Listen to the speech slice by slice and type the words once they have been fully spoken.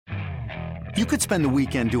You could spend the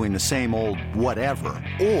weekend doing the same old whatever,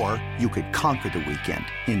 or you could conquer the weekend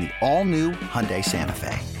in the all-new Hyundai Santa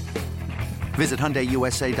Fe. Visit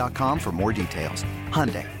HyundaiUSA.com for more details.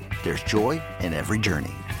 Hyundai, there's joy in every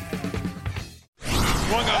journey.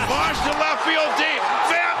 Swung a launch to left field deep.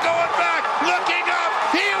 Pham going back, looking up.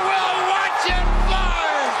 He will watch it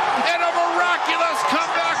fly. And a miraculous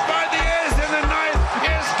comeback by the A's in the ninth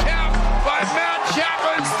is capped by Matt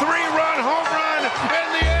Chapman's 3-run home run. And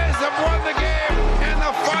the A's have won the game. And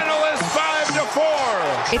the final is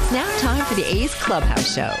 5-4. It's now time for the A's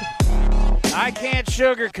Clubhouse Show. I can't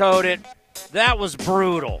sugarcoat it. That was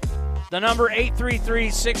brutal. The number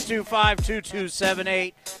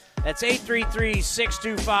 833-625-2278. That's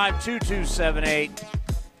 833-625-2278.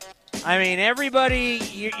 I mean, everybody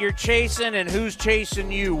you're chasing and who's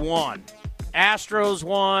chasing you won. Astros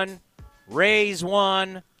won. Rays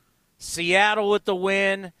won. Seattle with the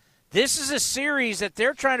win. This is a series that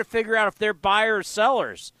they're trying to figure out if they're buyers or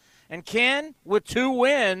sellers. And Ken, with 2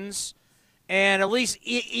 wins and at least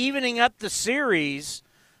evening up the series,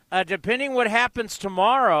 depending what happens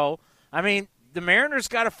tomorrow, I mean, the Mariners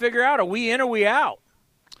got to figure out, are we in or we out?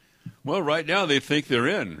 Well, right now they think they're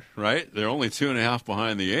in, right? They're only 2.5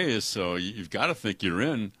 behind the A's, so you've got to think you're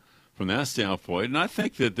in from that standpoint. And I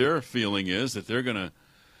think that their feeling is that they're going to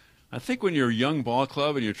 – I think when you're a young ball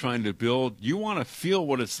club and you're trying to build, you want to feel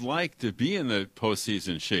what it's like to be in the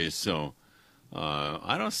postseason chase. So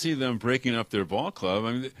I don't see them breaking up their ball club.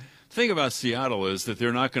 I mean, the thing about Seattle is that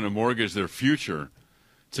they're not going to mortgage their future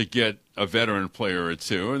to get a veteran player or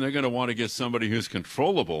two, and they're going to want to get somebody who's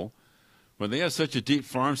controllable. When they have such a deep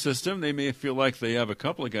farm system, they may feel like they have a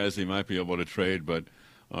couple of guys they might be able to trade, but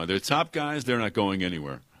their top guys, they're not going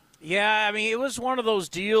anywhere. Yeah, I mean, it was one of those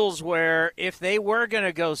deals where if they were going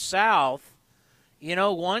to go south, you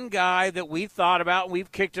know, one guy that we've thought about and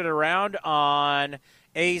we've kicked it around on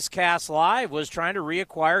A's Cast Live was trying to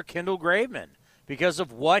reacquire Kendall Graveman because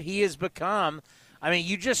of what he has become. I mean,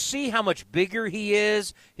 you just see how much bigger he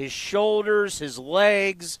is, his shoulders, his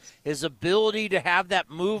legs, his ability to have that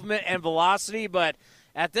movement and velocity. But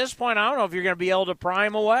at this point, I don't know if you're going to be able to pry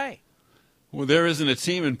him away. Well, there isn't a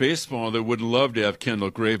team in baseball that would love to have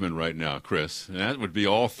Kendall Graveman right now, Chris. And that would be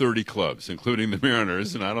all 30 clubs, including the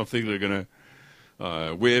Mariners. And I don't think they're going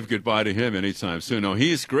to wave goodbye to him anytime soon. No,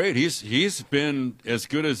 he's great. He's been as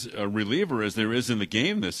good as a reliever as there is in the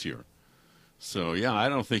game this year. So, yeah, I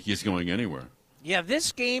don't think he's going anywhere. Yeah,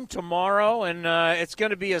 this game tomorrow, and it's going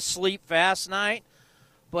to be a sleep fast night,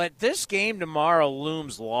 but this game tomorrow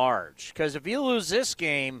looms large because if you lose this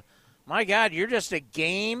game, my God, you're just a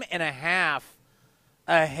game and a half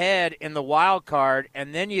ahead in the wild card,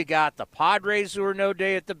 and then you got the Padres who are no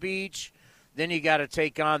day at the beach. Then you got to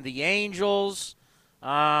take on the Angels.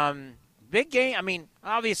 Big game. I mean,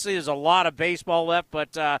 obviously there's a lot of baseball left,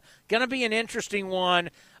 but going to be an interesting one.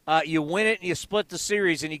 You win it and you split the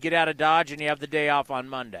series and you get out of Dodge and you have the day off on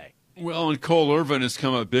Monday. Well, and Cole Irvin has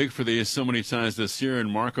come up big for the A's so many times this year,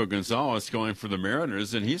 and Marco Gonzalez going for the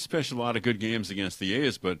Mariners, and he's pitched a lot of good games against the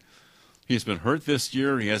A's, but he's been hurt this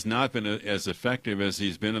year. He has not been as effective as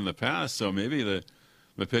he's been in the past, so maybe the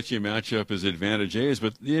pitching matchup is advantage A's,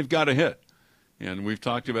 but they've got a hit. And we've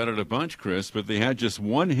talked about it a bunch, Chris, but they had just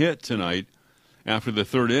one hit tonight after the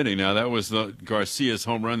third inning. Now, that was the Garcia's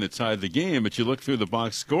home run that tied the game, but you look through the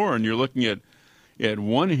box score, and you're looking at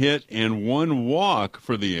one hit and one walk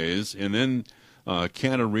for the A's, and then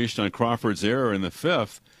Canha reached on Crawford's error in the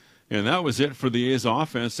fifth, and that was it for the A's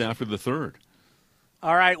offense after the third.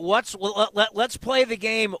 All right, let's play the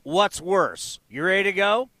game what's worse. You ready to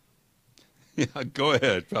go? Yeah, go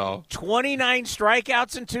ahead, pal. 29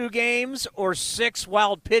 strikeouts in 2 games or 6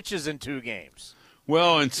 wild pitches in 2 games?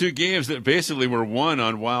 Well, in 2 games that basically were won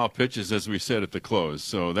on wild pitches, as we said at the close.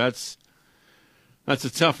 So that's a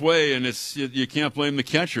tough way, and you can't blame the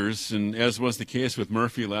catchers. And as was the case with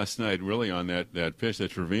Murphy last night, really on that pitch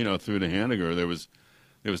that Trevino threw to Haniger,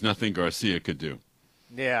 there was nothing Garcia could do.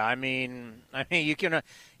 Yeah, I mean, you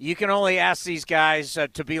can only ask these guys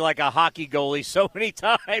to be like a hockey goalie so many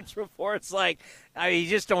times before it's like, you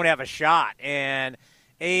just don't have a shot. And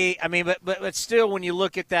but still, when you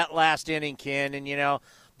look at that last inning, Ken, and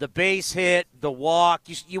the base hit, the walk,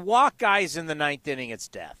 you walk guys in the 9th inning, it's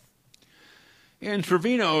death. And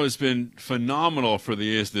Trevino has been phenomenal for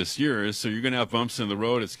the A's this year. So you're going to have bumps in the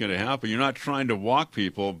road. It's going to happen. You're not trying to walk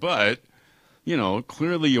people, but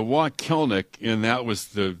clearly you walk Kelenic, and that was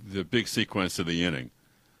the big sequence of the inning.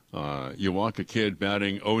 You walk a kid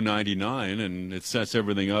batting .099, and it sets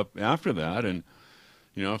everything up after that. And,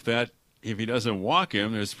 if he doesn't walk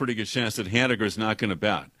him, there's a pretty good chance that Haniger's not going to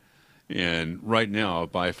bat. And right now,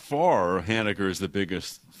 by far, Haniger is the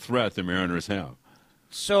biggest threat the Mariners have.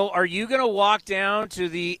 So are you going to walk down to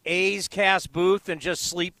the A's Cast booth and just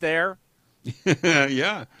sleep there?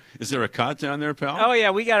 Yeah. Is there a cot down there, pal? Oh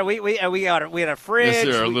yeah, we had a fridge.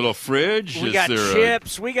 Is there a little fridge? We got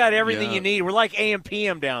chips. We got everything you need. We're like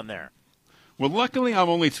AM/PM down there. Well, luckily I'm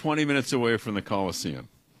only 20 minutes away from the Coliseum.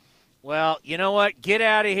 Well, you know what? Get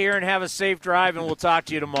out of here and have a safe drive, and we'll talk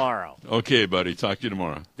to you tomorrow. Okay, buddy. Talk to you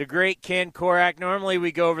tomorrow. The great Ken Korak. Normally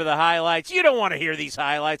we go over the highlights. You don't want to hear these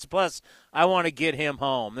highlights. Plus, I want to get him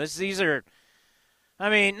home. These are,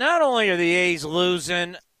 not only are the A's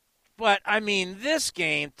losing, but, this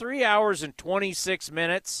game, 3 hours and 26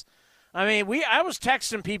 minutes. I was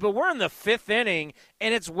texting people, we're in the 5th inning,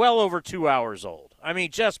 and it's well over 2 hours old.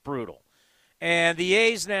 Just brutal. And the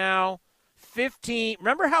A's now 15.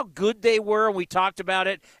 Remember how good they were? We talked about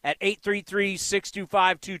it at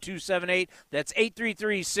 833-625-2278. That's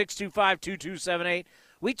 833-625-2278.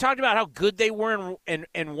 We talked about how good they were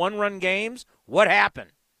in one-run games. What happened?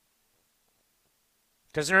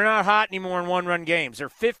 Because they're not hot anymore in one-run games. They're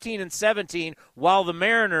 15-17, while the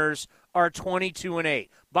Mariners are 22-8.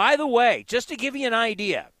 By the way, just to give you an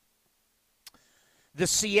idea, the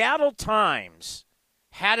Seattle Times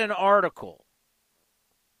had an article.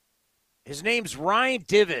 His name's Ryan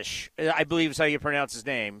Divish, I believe is how you pronounce his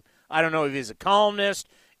name. I don't know if he's a columnist,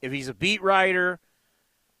 if he's a beat writer.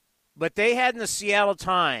 But they had in the Seattle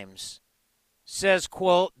Times, says,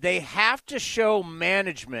 quote, they have to show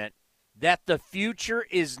management that the future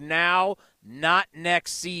is now, not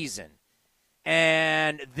next season.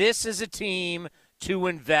 And this is a team to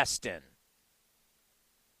invest in.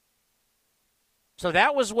 So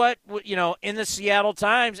that was what, in the Seattle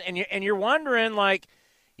Times. And you're wondering,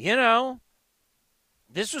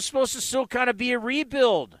 this was supposed to still kind of be a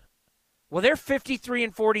rebuild. Well, they're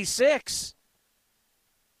 53-46.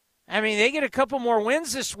 They get a couple more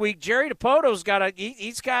wins this week. Jerry DiPoto's got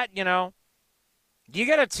you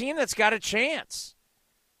got a team that's got a chance.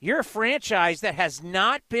 You're a franchise that has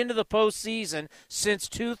not been to the postseason since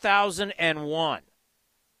 2001.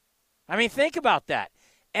 Think about that.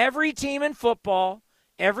 Every team in football,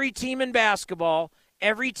 every team in basketball,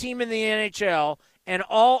 every team in the NHL, and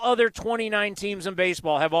all other 29 teams in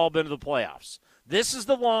baseball have all been to the playoffs. This is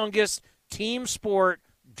the longest team sport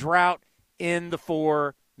drought in the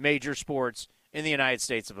 4 major sports in the United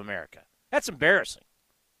States of America. That's embarrassing.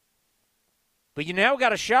 But you now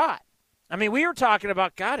got a shot. We were talking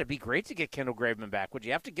about, God, it'd be great to get Kendall Graveman back. Would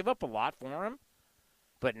you have to give up a lot for him?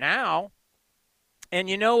 But now, and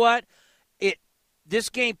you know what? This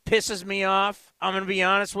game pisses me off. I'm going to be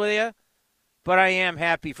honest with you. But I am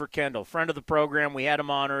happy for Kendall. Friend of the program. We had him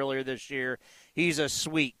on earlier this year. He's a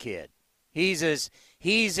sweet kid. He's as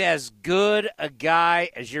good a guy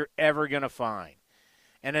as you're ever going to find.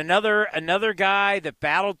 And another guy that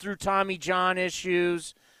battled through Tommy John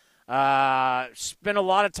issues. Spent a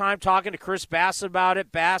lot of time talking to Chris Bass about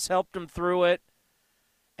it. Bass helped him through it.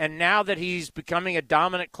 And now that he's becoming a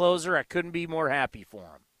dominant closer, I couldn't be more happy for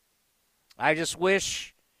him. I just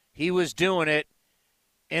wish he was doing it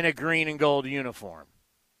in a green and gold uniform.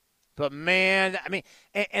 But, man,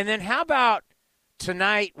 and then how about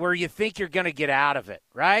tonight where you think you're going to get out of it,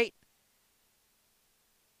 right?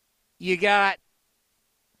 You got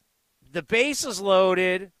the bases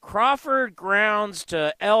loaded. Crawford grounds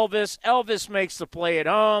to Elvis. Elvis makes the play at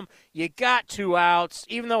home. You got 2 outs,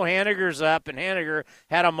 even though Haniger's up, and Haniger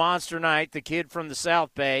had a monster night, the kid from the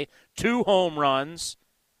South Bay. 2 home runs.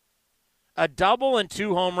 A double and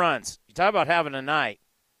 2 home runs. You talk about having a night.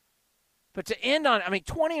 But to end on,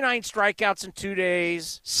 29 strikeouts in 2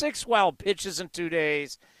 days, 6 wild pitches in 2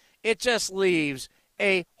 days, it just leaves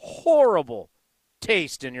a horrible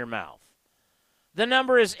taste in your mouth. The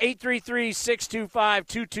number is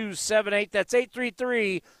 833-625-2278. That's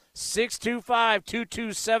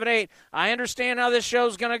 833-625-2278. I understand how this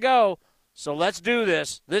show's going to go, so let's do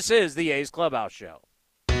this. This is the A's Clubhouse Show.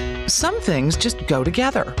 Some things just go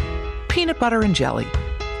together. Peanut butter and jelly,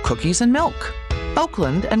 cookies and milk,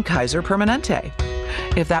 Oakland and Kaiser Permanente.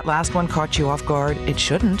 If that last one caught you off guard, it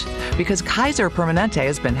shouldn't, because Kaiser Permanente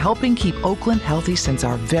has been helping keep Oakland healthy since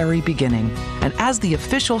our very beginning. And as the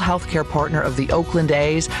official healthcare partner of the Oakland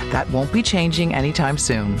A's, that won't be changing anytime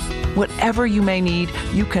soon. Whatever you may need,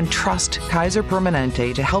 you can trust Kaiser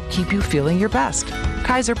Permanente to help keep you feeling your best.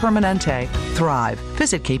 Kaiser Permanente. Thrive.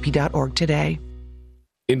 Visit kp.org today.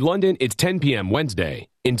 In London, it's 10 p.m. Wednesday.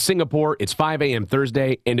 In Singapore, it's 5 a.m.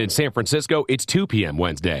 Thursday. And in San Francisco, it's 2 p.m.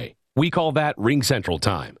 Wednesday. We call that Ring Central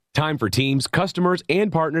Time. Time for teams, customers, and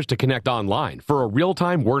partners to connect online for a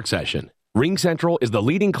real-time work session. Ring Central is the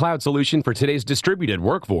leading cloud solution for today's distributed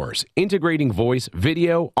workforce, integrating voice,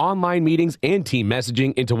 video, online meetings, and team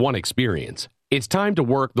messaging into one experience. It's time to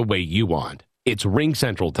work the way you want. It's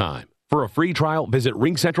RingCentral time. For a free trial, visit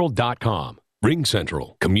ringcentral.com.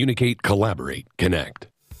 RingCentral. Communicate, collaborate, connect.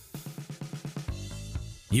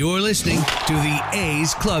 You're listening to the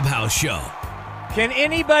A's Clubhouse Show. Can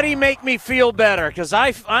anybody make me feel better? Because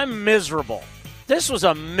I'm miserable. This was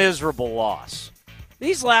a miserable loss.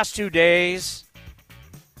 These last 2 days,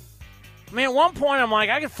 I mean, at one point I'm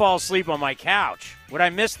like, I could fall asleep on my couch. Would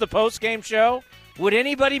I miss the postgame show? Would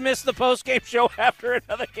anybody miss the postgame show after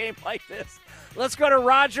another game like this? Let's go to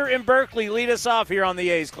Roger in Berkeley. Lead us off here on the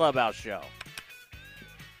A's Clubhouse Show.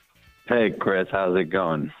 Hey, Chris, how's it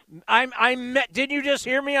going? Didn't you just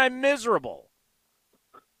hear me? I'm miserable.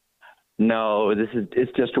 No,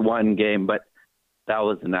 it's just one game, but that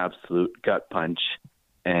was an absolute gut punch.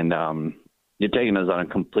 And you're taking us on a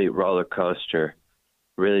complete roller coaster.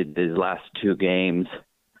 Really, these last 2 games,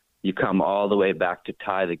 you come all the way back to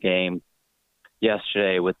tie the game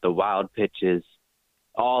yesterday with the wild pitches,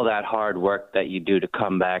 all that hard work that you do to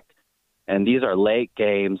come back. And these are late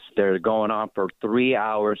games. They're going on for 3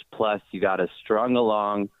 hours plus. You got us strung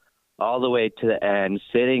along all the way to the end,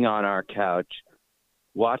 sitting on our couch,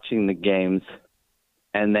 watching the games,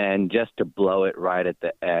 and then just to blow it right at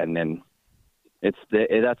the end. And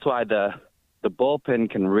that's why the bullpen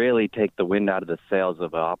can really take the wind out of the sails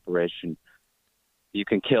of an operation. You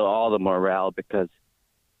can kill all the morale, because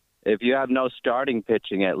if you have no starting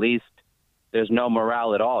pitching, at least there's no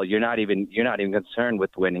morale at all. You're not even concerned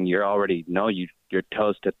with winning. You already know you're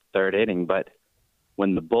toast at the third inning. But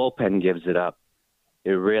when the bullpen gives it up,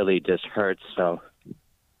 it really just hurts. So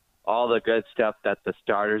all the good stuff that the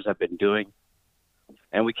starters have been doing,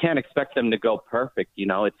 and we can't expect them to go perfect. You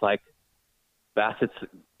know, it's like Bassett's.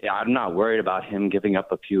 I'm not worried about him giving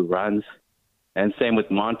up a few runs, and same with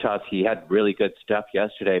Montas. He had really good stuff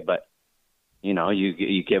yesterday, but you know,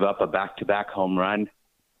 you give up a back-to-back home run,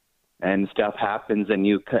 and stuff happens, and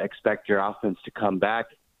you expect your offense to come back.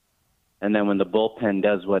 And then when the bullpen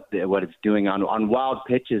does what it's doing on wild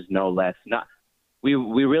pitches, no less. We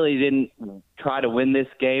really didn't try to win this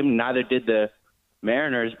game. Neither did the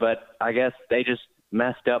Mariners, but I guess they just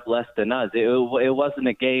messed up less than us. It wasn't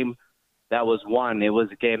a game that was won. It was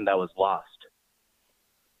a game that was lost.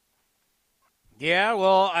 Yeah,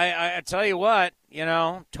 well, I tell you what, you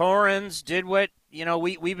know, Torrens did what, you know,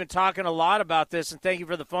 we've been talking a lot about this, and thank you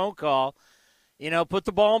for the phone call. You know, put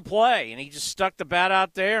the ball in play, and he just stuck the bat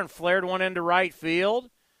out there and flared one into right field.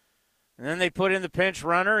 And then they put in the pinch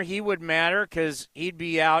runner. He would matter because he'd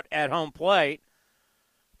be out at home plate.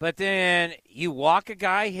 But then you walk a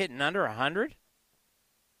guy hitting under 100?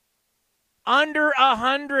 Under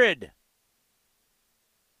 100.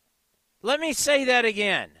 Let me say that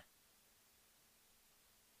again.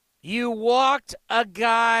 You walked a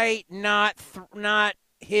guy not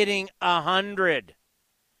hitting 100.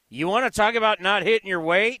 You want to talk about not hitting your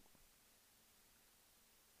weight?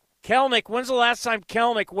 Kelnick, when's the last time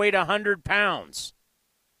Kelnick weighed 100 pounds?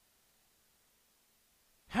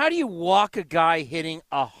 How do you walk a guy hitting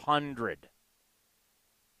 100?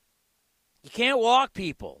 You can't walk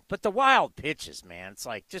people. But the wild pitches, man, it's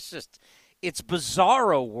like just it's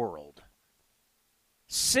bizarro world.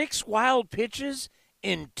 6 wild pitches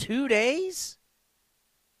in 2 days?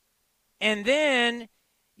 And then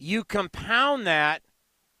you compound that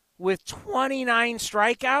with 29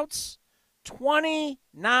 strikeouts.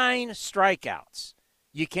 29 strikeouts.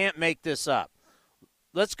 You can't make this up.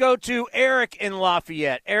 Let's go to Eric in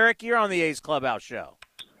Lafayette. Eric, you're on the A's Clubhouse Show.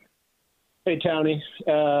 Hey, Townie.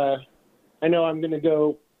 I know I'm going to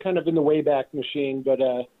go kind of in the Wayback Machine, but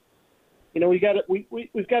you know, we've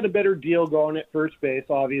got a better deal going at first base.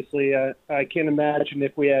 Obviously, I can't imagine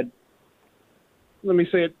if we had, let me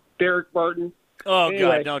say it, Derek Barton. Oh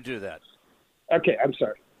anyway. God, don't do that. Okay, I'm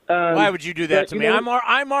sorry. Why would you do that to me? I'm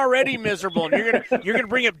already miserable, and you're gonna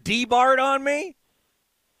bring up D-Bart on me?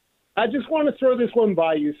 I just want to throw this one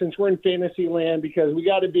by you since we're in fantasy land, because we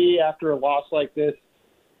got to be after a loss like this.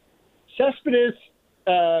 Cespedes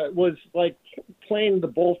was like playing the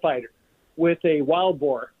bullfighter with a wild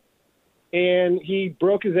boar, and he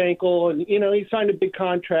broke his ankle, and you know, he signed a big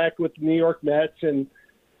contract with the New York Mets, and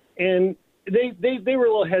they were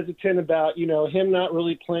a little hesitant about, you know, him not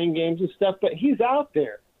really playing games and stuff, but he's out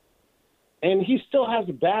there. And he still has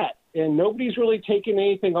a bat, and nobody's really taken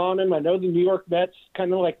anything on him. I know the New York Mets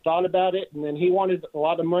kind of like thought about it, and then he wanted a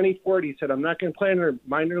lot of money for it. He said, I'm not going to play under a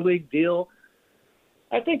minor league deal.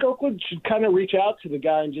 I think Oakland should kind of reach out to the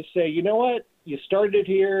guy and just say, you know what? You started it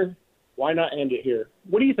here. Why not end it here?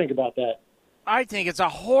 What do you think about that? I think it's a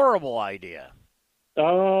horrible idea.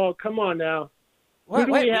 Oh, come on now. Who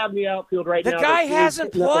do we have in the outfield right now? The guy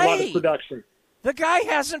hasn't played. A lot of production. The guy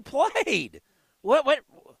hasn't played. What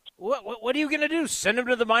are you going to do? Send him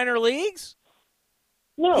to the minor leagues?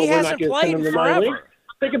 No, he we're hasn't not going to played send him to in minor league. forever.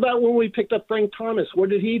 Think about when we picked up Frank Thomas. What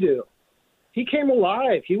did he do? He came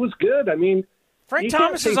alive. He was good. I mean, Frank you can't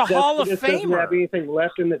Thomas say is a Hall of Cespedes doesn't have Famer. anything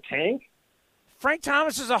left in the tank. Frank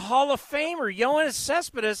Thomas is a Hall of Famer. Yoenis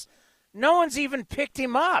Cespedes, no one's even picked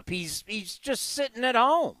him up. He's just sitting at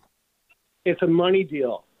home. It's a money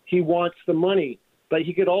deal. He wants the money. But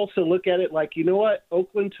he could also look at it like, you know what?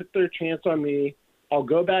 Oakland took their chance on me. I'll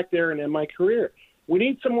go back there and end my career. We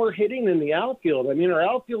need some more hitting in the outfield. I mean, our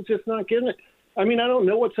outfield's just not getting it. I mean, I don't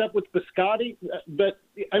know what's up with Biscotti, but,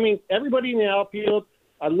 I mean, everybody in the outfield,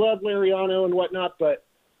 I love Liriano and whatnot, but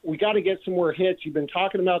we got to get some more hits. You've been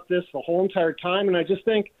talking about this the whole entire time, and I just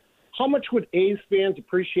think, how much would A's fans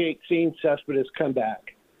appreciate seeing Cespedes come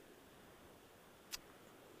back?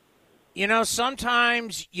 You know,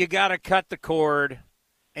 sometimes you got to cut the cord,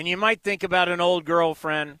 and you might think about an old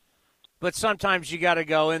girlfriend, but sometimes you got to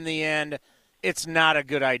go, in the end, it's not a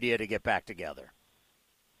good idea to get back together.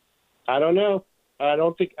 I don't know. I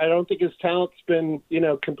don't think his talent's been,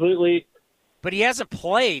 completely. But he hasn't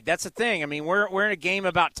played. That's the thing. I mean, we're in a game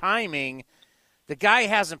about timing. The guy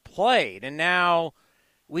hasn't played, and now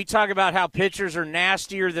we talk about how pitchers are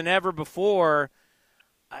nastier than ever before.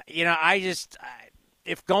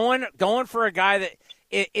 If going for a guy that,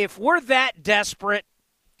 if we're that desperate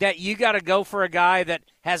that you got to go for a guy that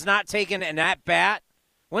has not taken an at-bat,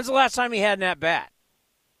 when's the last time he had an at-bat?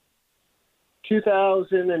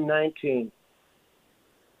 2019.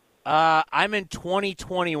 I'm in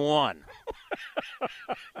 2021.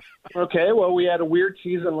 Okay, well, we had a weird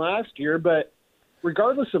season last year, but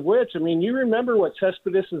regardless of which, I mean, you remember what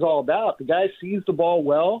Cespedes is all about. The guy sees the ball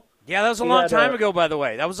well. Yeah, that was a long time ago, by the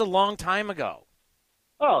way. That was a long time ago.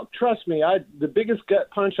 Oh, trust me, the biggest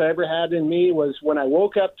gut punch I ever had in me was when I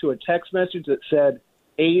woke up to a text message that said,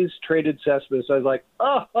 A's traded Cespedes. I was like,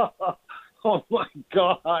 oh my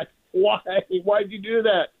God, why'd you do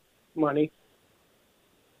that? Money.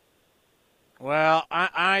 Well,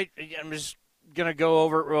 I'm just going to go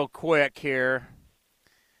over it real quick here.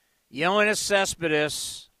 Yoenis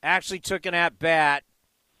Cespedes actually took an at-bat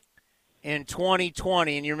in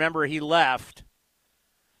 2020, and you remember he left.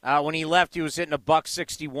 When he left, he was hitting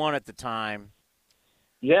 $161 at the time.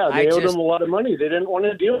 Yeah, they owed him a lot of money. They didn't want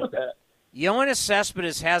to deal with that. Yoenis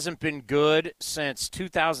Cespedes hasn't been good since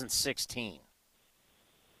 2016.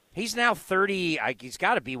 He's now 30. He's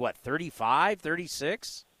got to be, 35,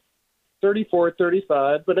 36? 34,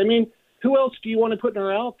 35. But, I mean, who else do you want to put in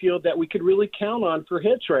our outfield that we could really count on for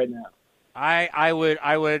hits right now? I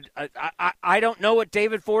don't know what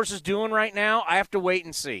David Force is doing right now. I have to wait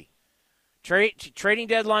and see. Trading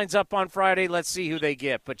deadline's up on Friday. Let's see who they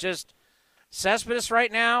get. But just Cespedes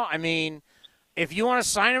right now, I mean, if you want to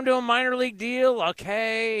sign him to a minor league deal,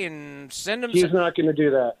 okay, and send him. He's not going to do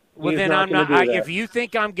that. Well, then I'm not. If you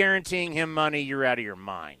think I'm guaranteeing him money, you're out of your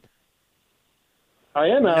mind. I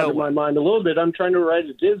am out of my mind a little bit. I'm trying to write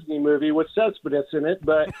a Disney movie with Cespedes in it,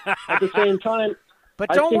 but at the same time.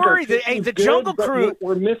 But don't worry, the Jungle Cruise,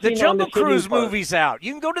 the Jungle Cruise part. movie's out.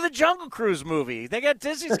 You can go to the Jungle Cruise movie.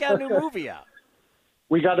 Disney's got a new movie out.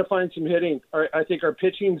 We got to find some hitting. I think our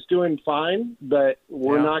pitching's doing fine, but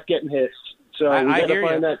we're not getting hits. So we got to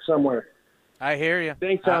find that somewhere. I hear you.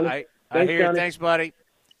 Thanks, Tommy. I hear you. Thanks, buddy.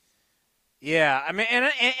 Yeah, I mean,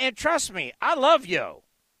 and trust me, I love Yo,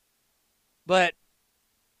 but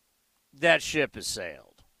that ship has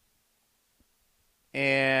sailed,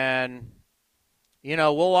 and.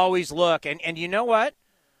 We'll always look. And you know what?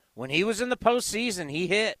 When he was in the postseason, he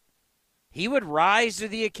hit. He would rise to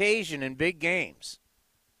the occasion in big games.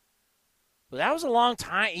 But that was a long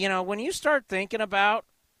time. When you start thinking about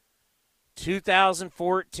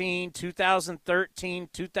 2014, 2013,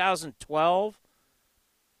 2012,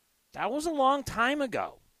 that was a long time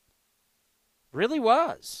ago. Really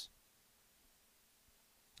was.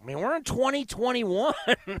 I mean, we're in 2021.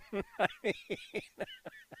 I mean,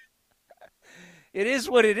 it is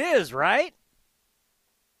what it is, right?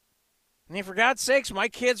 I mean, for God's sakes, my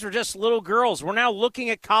kids are just little girls. We're now looking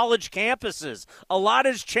at college campuses. A lot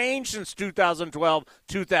has changed since 2012,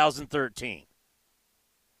 2013.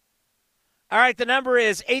 All right, the number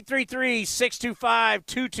is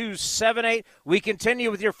 833-625-2278. We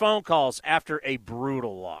continue with your phone calls after a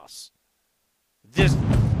brutal loss.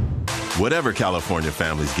 Whatever California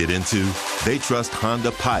families get into, they trust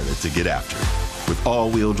Honda Pilot to get after it. With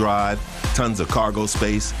all-wheel drive, tons of cargo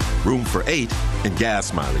space, room for 8, and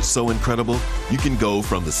gas mileage so incredible, you can go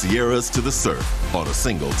from the Sierras to the surf on a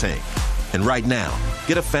single tank. And right now,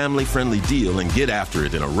 get a family-friendly deal and get after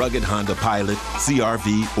it in a rugged Honda Pilot,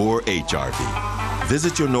 CR-V, or HR-V.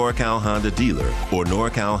 Visit your NorCal Honda dealer or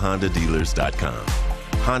NorCalHondaDealers.com.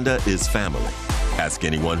 Honda is family. Ask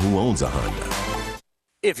anyone who owns a Honda.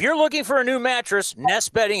 If you're looking for a new mattress,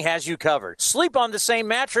 Nest Bedding has you covered. Sleep on the same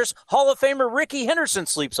mattress Hall of Famer Ricky Henderson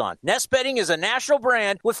sleeps on. Nest Bedding is a national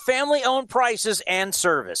brand with family-owned prices and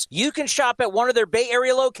service. You can shop at one of their Bay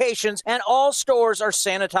Area locations, and all stores are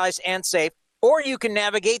sanitized and safe. Or you can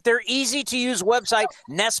navigate their easy-to-use website,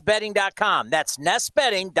 nestbedding.com. That's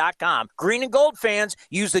nestbedding.com. Green and gold fans,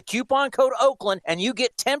 use the coupon code Oakland, and you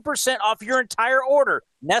get 10% off your entire order.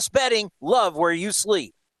 Nest Bedding, love where you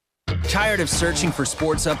sleep. Tired of searching for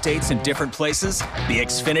sports updates in different places? The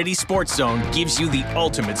Xfinity Sports Zone gives you the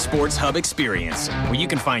ultimate sports hub experience, where you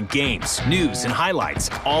can find games, news, and highlights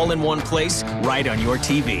all in one place right on your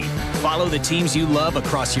TV. Follow the teams you love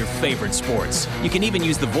across your favorite sports. You can even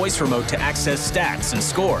use the voice remote to access stats and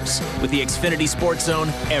scores. With the Xfinity Sports Zone,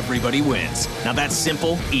 everybody wins. Now that's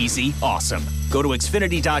simple, easy, awesome. Go to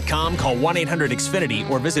Xfinity.com, call 1-800-XFINITY,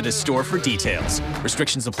 or visit a store for details.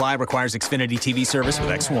 Restrictions apply. Requires Xfinity TV service with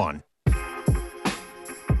X1.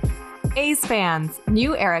 A's fans,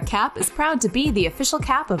 New Era Cap is proud to be the official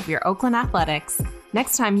cap of your Oakland Athletics.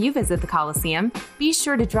 Next time you visit the Coliseum, be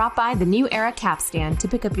sure to drop by the New Era Cap stand to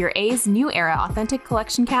pick up your A's New Era Authentic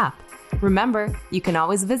Collection cap. Remember, you can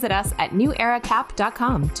always visit us at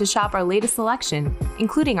neweracap.com to shop our latest selection,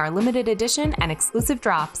 including our limited edition and exclusive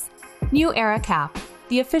drops. New Era Cap,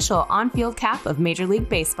 the official on-field cap of Major League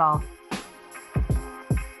Baseball.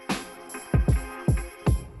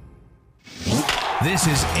 This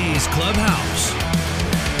is A's Clubhouse.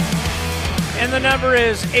 And the number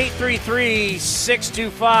is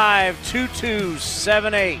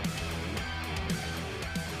 833-625-2278.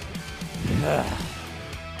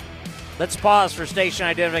 Let's pause for station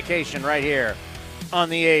identification right here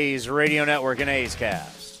on the A's Radio Network and A's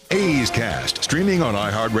Cast. A's Cast, streaming on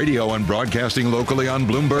iHeartRadio and broadcasting locally on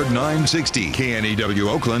Bloomberg 960, KNEW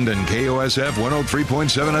Oakland, and KOSF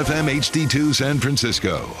 103.7 FM HD2 San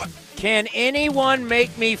Francisco. Can anyone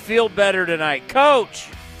make me feel better tonight? Coach,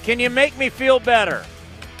 can you make me feel better?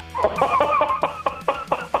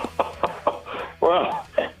 Well,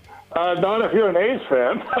 not if you're an A's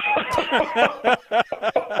fan.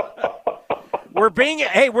 We're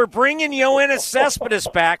bringing Yoenis Cespedes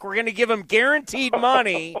back. We're going to give him guaranteed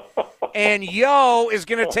money, and Yo is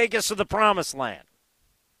going to take us to the promised land.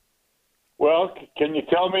 Well, can you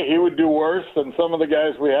tell me he would do worse than some of the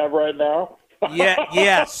guys we have right now?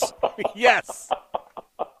 Yes. Yes.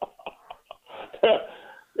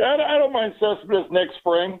 I don't mind Cespedes next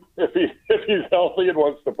spring if he's healthy and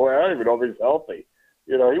wants to play. I don't even know if he's healthy.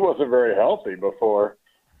 He wasn't very healthy before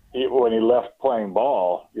when he left playing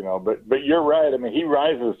ball. But you're right. I mean, he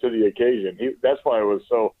rises to the occasion. That's why it was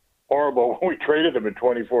so horrible when we traded him in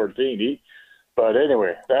 2014. But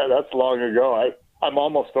anyway, that's long ago. I'm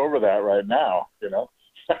almost over that right now.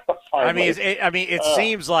 It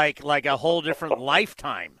seems like a whole different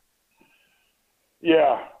lifetime.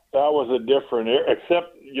 Yeah, that was a different –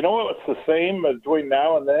 except, what's the same between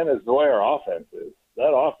now and then is the way our offense is.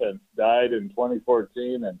 That offense died in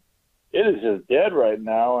 2014, and it is just dead right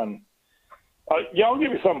now. And, I'll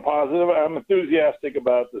give you something positive. I'm enthusiastic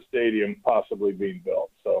about the stadium possibly being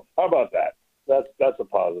built. So how about that? That's a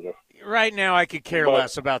positive. Right now I could care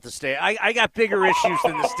less about the stadium. I got bigger issues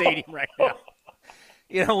than the stadium right now.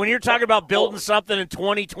 When you're talking about building something in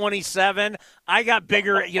 2027, I got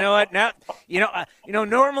bigger. You know what? Now,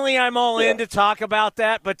 normally I'm all in to talk about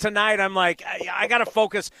that, but tonight I'm like, I got to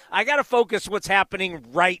focus. I got to focus what's happening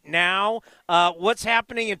right now. What's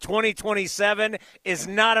happening in 2027 is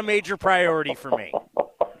not a major priority for me.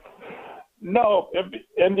 No,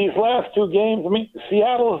 in these last two games,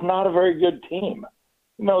 Seattle is not a very good team.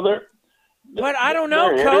 But I don't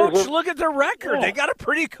know, Coach. Look at their record. Yeah. They got a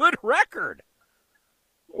pretty good record.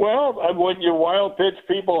 Well, when you wild pitch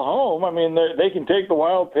people home, they can take the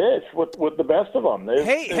wild pitch with the best of them.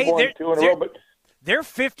 They've won two in a row, but they're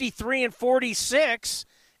 53-46,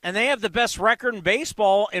 and they have the best record in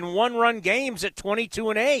baseball in one-run games at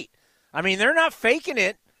 22-8. They're not faking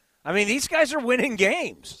it. These guys are winning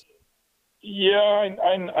games. Yeah,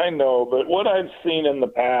 I know, but what I've seen in the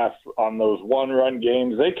past on those one-run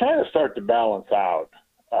games, they kind of start to balance out.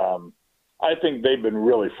 I think they've been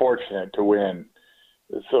really fortunate to win.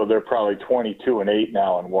 So they're probably 22-8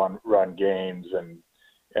 now in one-run games,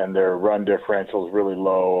 and their run differential is really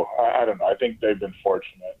low. I don't know. I think they've been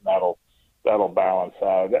fortunate, and that'll balance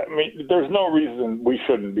out. There's no reason we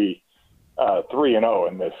shouldn't be 3-0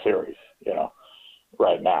 in this series,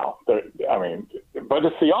 right now. But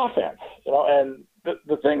it's the offense, And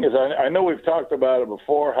the thing is, I know we've talked about it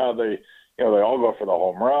before, how they all go for the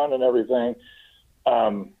home run and everything.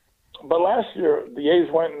 But last year, the A's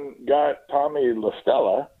went and got Tommy La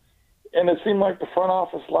Stella, and it seemed like the front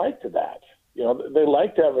office liked that. You know, they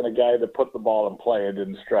liked having a guy that put the ball in play and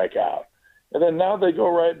didn't strike out. And then now they go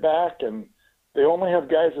right back and they only have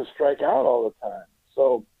guys that strike out all the time.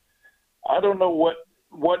 So I don't know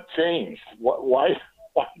what changed. Why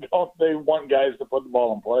don't they want guys to put the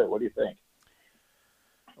ball in play? What do you think?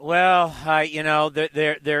 Well, you know,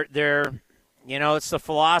 they're you know, it's the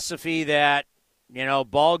philosophy that, you know,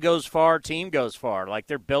 ball goes far, team goes far. Like,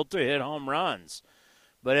 they're built to hit home runs.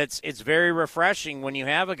 But it's very refreshing when you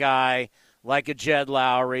have a guy like a Jed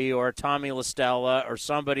Lowry or a Tommy LaStella or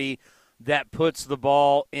somebody that puts the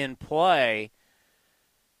ball in play.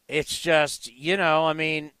 It's just, you know, I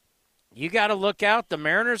mean, you got to look out. The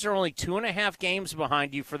Mariners are only 2.5 games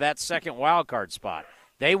behind you for that second wild card spot.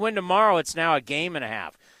 They win tomorrow, it's now a game and a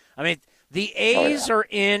half. I mean, the A's are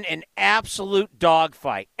in an absolute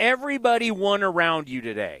dogfight. Everybody won around you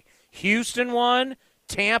today. Houston won,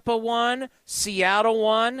 Tampa won, Seattle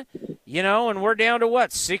won, you know, and we're down to,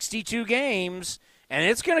 62 games, and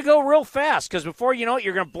it's going to go real fast because before you know it,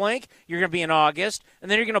 you're going to blink, you're going to be in August,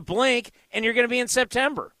 and then you're going to blink, and you're going to be in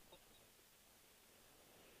September.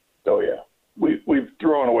 Oh, yeah. We've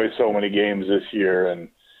thrown away so many games this year, and,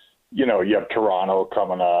 you know, you have Toronto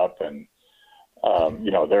coming up, and,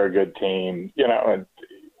 you know, they're a good team, you know, and,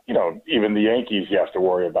 you know, even the Yankees you have to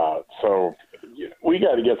worry about. So we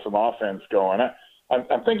got to get some offense going.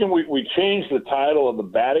 I'm thinking we change the title of the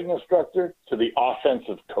batting instructor to the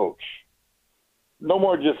offensive coach. No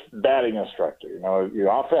more just batting instructor. You know,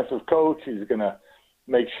 the offensive coach, he's going to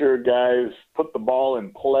make sure guys put the ball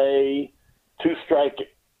in play, two-strike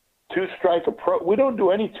approach. We don't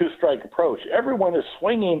do any two-strike approach. Everyone is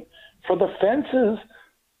swinging for the fences,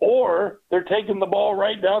 or they're taking the ball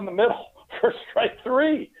right down the middle for strike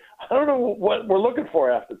three. I don't know what we're looking for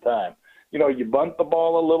half the time. You know, you bunt the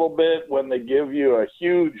ball a little bit when they give you a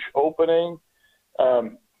huge opening.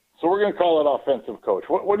 So we're going to call it offensive coach.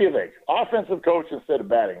 What do you think? Offensive coach instead of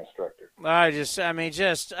batting instructor.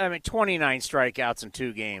 29 strikeouts in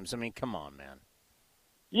 2 games. I mean, come on, man.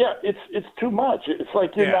 Yeah, it's too much. It's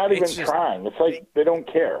like you're not even trying. It's like they don't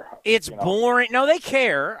care. It's boring. No, they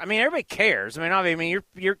care. I mean, everybody cares. I mean,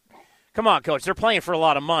 you're come on, coach. They're playing for a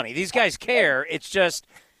lot of money. These guys care. It's just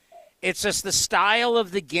the style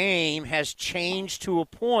of the game has changed to a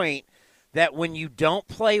point that when you don't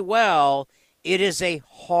play well, it is a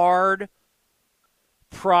hard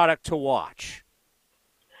product to watch.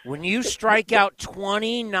 When you strike out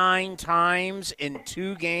 29 times in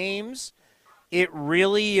 2 games, it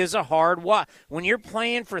really is a hard watch. When you're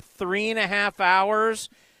playing for 3.5 hours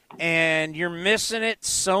and you're missing it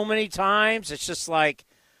so many times, it's like,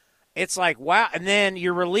 wow. And then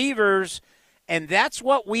your relievers, and that's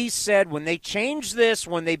what we said when they changed this,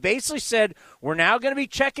 when they basically said, we're now going to be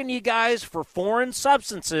checking you guys for foreign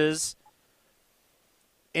substances.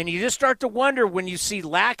 And you just start to wonder when you see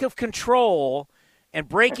lack of control and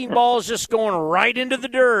breaking balls just going right into the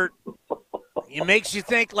dirt. It makes you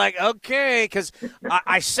think, like, okay, because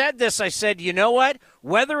I said this. I said, you know what?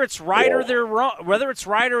 Whether it's right or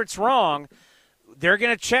it's wrong, they're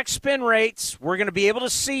going to check spin rates. We're going to be able to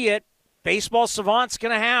see it. Baseball Savant's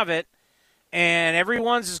going to have it, and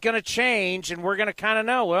everyone's is going to change, and we're going to kind of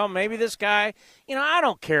know. Well, maybe this guy. You know, I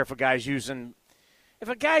don't care if a guy's using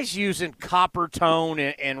copper tone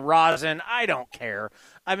and rosin. I don't care.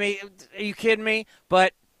 I mean, are you kidding me?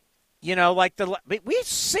 But. You know, like we have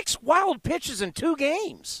 6 wild pitches in 2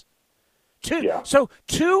 games. So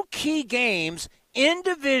 2 key games in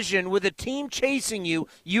division with a team chasing you,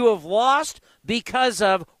 you have lost because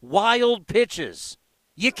of wild pitches.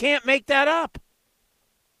 You can't make that up.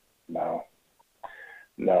 No.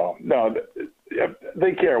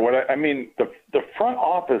 They care. The front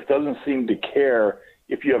office doesn't seem to care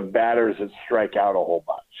if you have batters that strike out a whole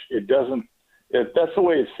bunch. It doesn't. That's the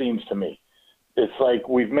way it seems to me. It's like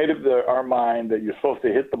we've made up our mind that you're supposed to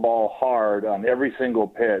hit the ball hard on every single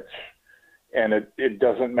pitch, and it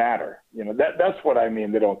doesn't matter. You know, that's what I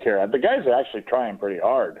mean. They don't care. The guys are actually trying pretty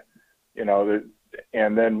hard. You know,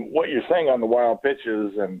 and then what you're saying on the wild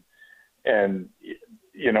pitches and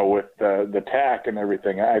you know, with the tack and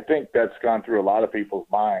everything, I think that's gone through a lot of people's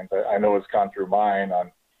minds. I know it's gone through mine on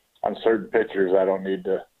certain pitchers. I don't need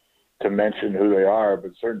to mention who they are,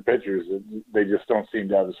 but certain pitchers, they just don't seem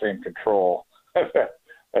to have the same control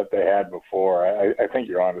that they had before. I think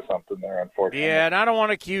you're onto something there, unfortunately. Yeah, and I don't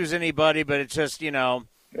want to accuse anybody, but it's just, you know,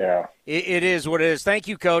 it is what it is. Thank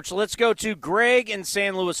you, Coach. Let's go to Greg in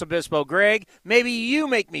San Luis Obispo. Greg, maybe you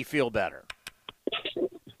make me feel better.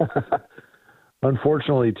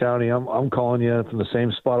 Unfortunately, Townie, I'm calling you from the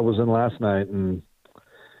same spot I was in last night, and,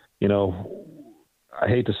 you know, I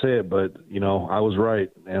hate to say it, but, you know, I was right.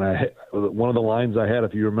 And one of the lines I had,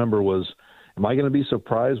 if you remember, was, am I going to be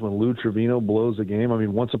surprised when Lou Trivino blows a game? I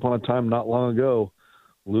mean, once upon a time, not long ago,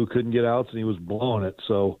 Lou couldn't get outs and he was blowing it.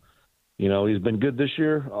 So, he's been good this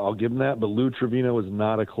year. I'll give him that. But Lou Trivino is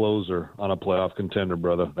not a closer on a playoff contender,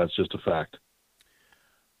 brother. That's just a fact.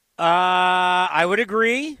 I would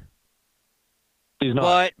agree. He's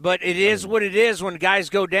not. But it is what it is. When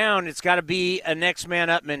guys go down, it's got to be a next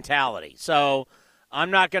man up mentality. So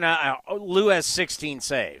I'm not going to Lou has 16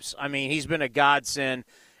 saves. I mean, he's been a godsend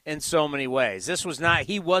in so many ways. This was not –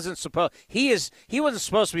 he wasn't supposed – he wasn't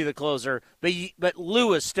supposed to be the closer, but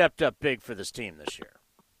Lou has stepped up big for this team this year.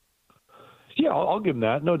 Yeah, I'll give him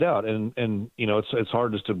that, no doubt. And it's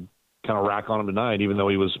hard just to kind of rack on him tonight, even though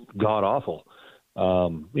he was god-awful.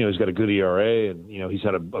 He's got a good ERA, and he's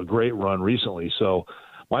had a great run recently. So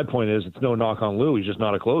my point is, it's no knock on Lou. He's just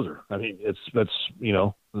not a closer. I mean,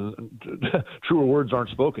 truer words aren't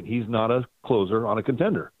spoken. He's not a closer on a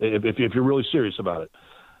contender. If you're really serious about it,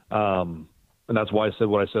 and that's why I said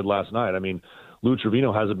what I said last night. I mean, Lou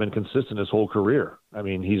Trivino hasn't been consistent his whole career. I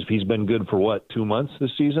mean, he's been good for 2 months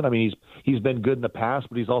this season. I mean, he's been good in the past,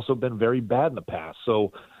 but he's also been very bad in the past.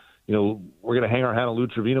 So. We're going to hang our hat on Lou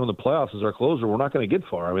Trivino in the playoffs as our closer. We're not going to get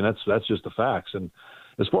far. I mean, that's just the facts. And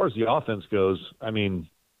as far as the offense goes, I mean,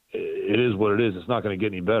 it is what it is. It's not going to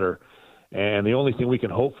get any better. And the only thing we can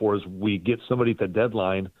hope for is we get somebody at the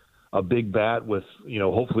deadline, a big bat with,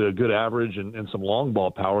 hopefully a good average and some long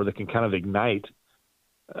ball power that can kind of ignite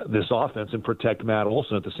this offense and protect Matt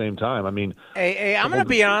Olson at the same time. I mean, hey, I'm going to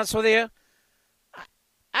be honest with you.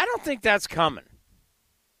 I don't think that's coming.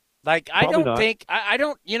 Like, I don't think – I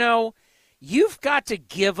don't – you've got to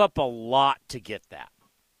give up a lot to get that.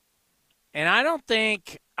 And I don't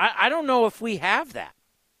think – I don't know if we have that,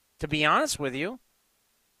 to be honest with you.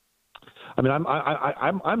 I mean,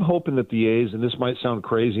 I'm hoping that the A's, and this might sound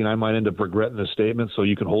crazy, and I might end up regretting this statement, so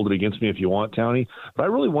you can hold it against me if you want, Townie, but I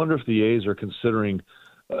really wonder if the A's are considering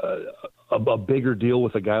a bigger deal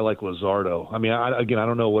with a guy like Luzardo. I mean, I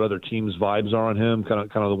don't know what other teams' vibes are on him. Kind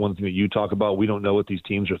of the one thing that you talk about. We don't know what these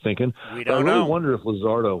teams are thinking. We don't know. I really wonder if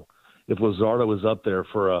Luzardo is up there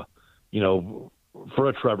for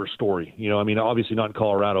a Trevor Story. I mean, obviously not in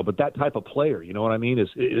Colorado, but that type of player. You know what I mean?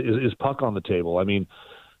 Is Puck on the table? I mean,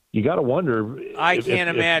 you got to wonder. I can't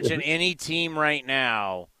imagine any team right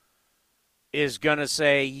now is going to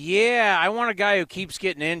say, "Yeah, I want a guy who keeps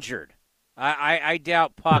getting injured." I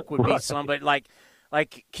doubt Puck would be somebody like,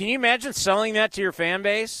 can you imagine selling that to your fan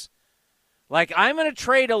base? Like, I'm going to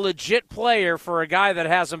trade a legit player for a guy that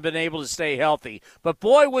hasn't been able to stay healthy. But,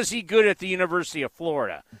 boy, was he good at the University of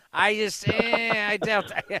Florida. I doubt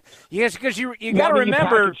that. Yes, because you got to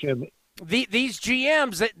remember, these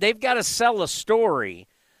GMs, they've got to sell a story.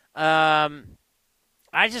 I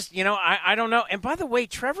don't know. And, by the way,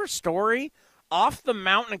 Trevor Story – off the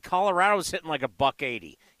mountain in Colorado is hitting like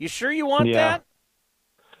 $180. You sure you want that?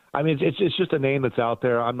 I mean, it's just a name that's out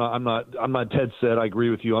there. I'm not dead set. I agree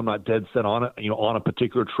with you. I'm not dead set on it. On a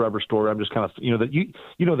particular Trevor Story. I'm just kind of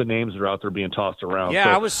the names that are out there being tossed around. Yeah,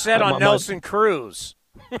 so, I was set on Nelson Cruz.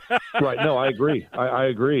 Right. No, I agree. I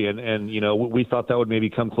agree. And we thought that would maybe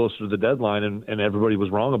come closer to the deadline, and everybody was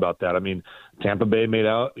wrong about that. I mean, Tampa Bay made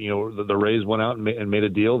out. The Rays went out and made a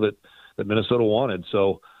deal that Minnesota wanted.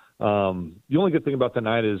 So. The only good thing about the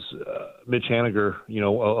night is Mitch Haniger, a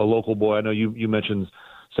local boy. I know you mentioned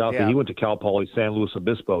Southie. Yeah. He went to Cal Poly San Luis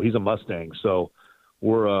Obispo. He's a Mustang, so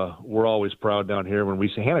we're always proud down here when we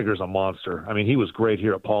say Haniger's a monster. I mean, he was great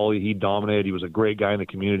here at Poly. He dominated. He was a great guy in the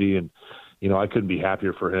community, and I couldn't be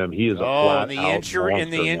happier for him. He is a flat out monster,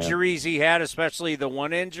 and the injuries he had, especially the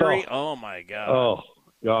one injury. Oh my God. Oh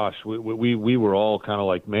gosh, we were all kind of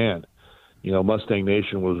like, man. Mustang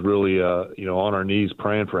Nation was really, on our knees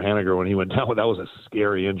praying for Haniger when he went down. That was a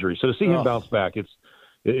scary injury. So to see him bounce back, it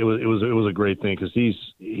was a great thing because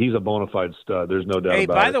he's a bona fide stud. There's no doubt about it. Hey,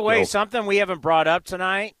 by the way, something we haven't brought up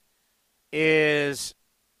tonight is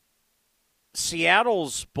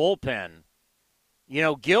Seattle's bullpen.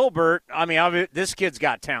 Gilbert. I mean, this kid's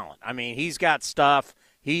got talent. I mean, he's got stuff.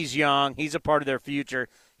 He's young. He's a part of their future.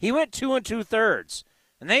 He went 2 2/3,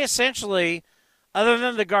 and they essentially. Other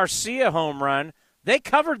than the Garcia home run, they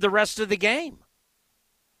covered the rest of the game.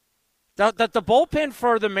 The bullpen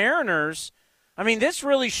for the Mariners, I mean, this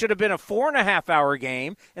really should have been a 4.5-hour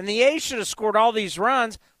game, and the A's should have scored all these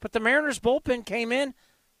runs, but the Mariners bullpen came in.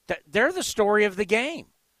 They're the story of the game.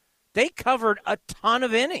 They covered a ton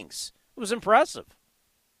of innings. It was impressive.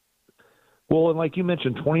 Well, and like you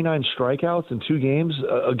mentioned, 29 strikeouts in 2 games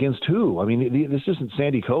against who? I mean, this isn't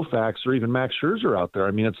Sandy Koufax or even Max Scherzer out there.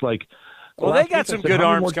 I mean, it's like – Well, they got some good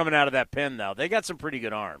arms coming out of that pen, though. They got some pretty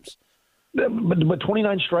good arms. But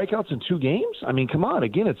 29 strikeouts in 2 games? I mean, come on.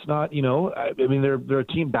 Again, it's not, I mean, they're a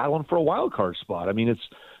team battling for a wild card spot. I mean, it's,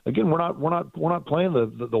 again, we're not playing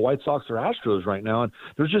the White Sox or Astros right now. And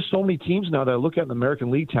there's just so many teams now that I look at in the American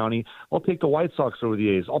League, Townie. I'll take the White Sox over the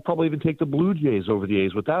A's. I'll probably even take the Blue Jays over the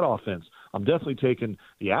A's with that offense. I'm definitely taking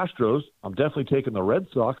the Astros. I'm definitely taking the Red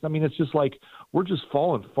Sox. I mean, it's just like we're just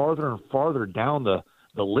falling farther and farther down the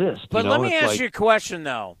list. But let me ask you a question,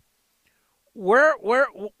 though.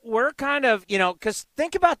 We're kind of, because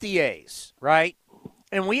think about the A's, right?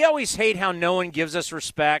 And we always hate how no one gives us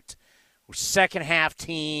respect. We're second-half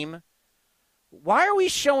team. Why are we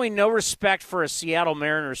showing no respect for a Seattle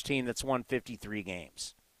Mariners team that's won 53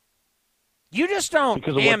 games? You just don't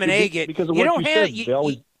ham and egg it.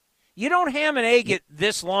 You don't ham and egg it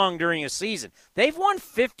this long during a season. They've won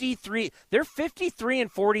 53. They're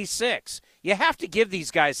 53-46. You have to give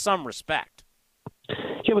these guys some respect.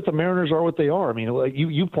 Yeah, but the Mariners are what they are. I mean, like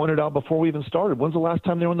you pointed out before we even started. When's the last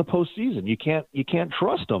time they were in the postseason? You can't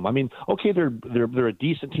trust them. I mean, okay, they're a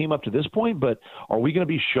decent team up to this point, but are we going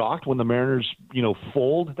to be shocked when the Mariners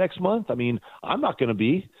fold next month? I mean, I'm not going to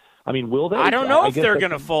be. I mean, will they? I don't know if they're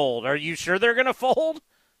going to fold. Are you sure they're going to fold?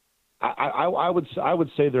 I would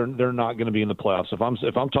say they're not going to be in the playoffs.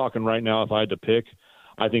 If I'm talking right now, if I had to pick,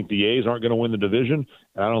 I think the A's aren't going to win the division,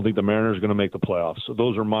 and I don't think the Mariners are going to make the playoffs. So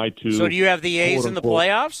those are my two. So do you have the A's in the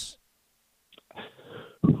playoffs?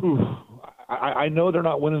 I know they're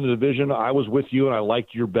not winning the division. I was with you, and I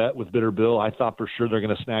liked your bet with Bitter Bill. I thought for sure they're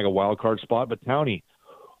going to snag a wild card spot. But, Townie,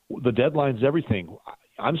 the deadline's everything.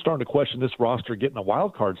 I'm starting to question this roster getting a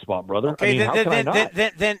wild card spot, brother. Okay, how can I not?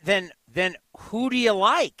 Then who do you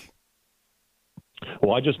like?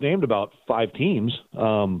 Well, I just named about 5 teams.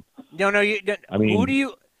 Who do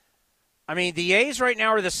you – I mean, the A's right now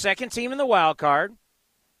are the second team in the wild card.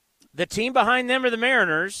 The team behind them are the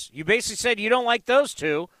Mariners. You basically said you don't like those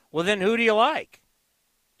two. Well, then who do you like?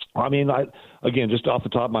 I mean, again, just off the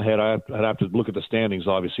top of my head, I'd have to look at the standings,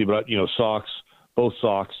 obviously. But, Sox, both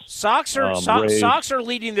Sox. Sox are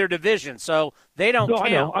leading their division, so they don't count. I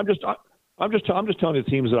know. I'm just telling you the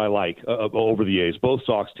teams that I like over the A's. Both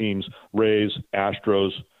Sox teams, Rays,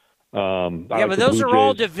 Astros. But those are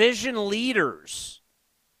all division leaders.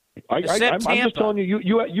 I'm just telling you.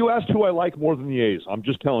 You asked who I like more than the A's. I'm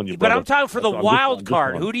just telling you. But I'm talking for the wild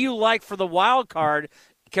card. Who do you like for the wild card?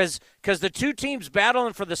 Because the two teams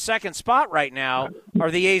battling for the second spot right now are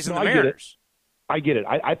the A's and the Mariners. I get it.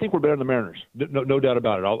 I think we're better than the Mariners. No doubt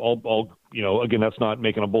about it. I'll again, that's not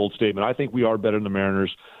making a bold statement. I think we are better than the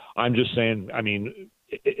Mariners. I'm just saying, I mean,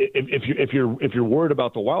 if you're worried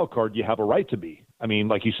about the wild card, you have a right to be. I mean,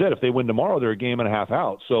 like you said, if they win tomorrow, they're a game and a half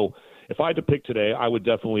out. So if I had to pick today, I would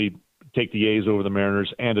definitely take the A's over the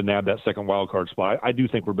Mariners and to nab that second wild card spot. I do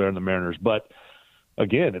think we're better than the Mariners. But,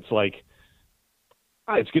 again, it's like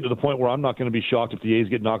it's getting to the point where I'm not going to be shocked if the A's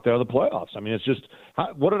get knocked out of the playoffs. I mean, it's just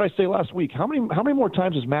what did I say last week? How many more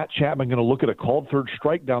times is Matt Chapman going to look at a called third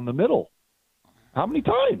strike down the middle? How many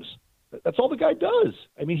times? That's all the guy does.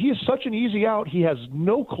 I mean, he is such an easy out. He has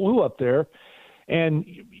no clue up there. And,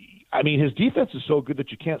 I mean, his defense is so good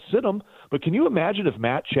that you can't sit him. But can you imagine if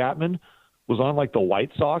Matt Chapman was on, like, the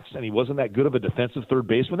White Sox and he wasn't that good of a defensive third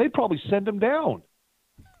baseman? They'd probably send him down.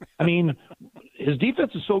 I mean, his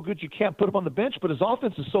defense is so good you can't put him on the bench, but his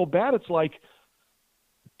offense is so bad it's like,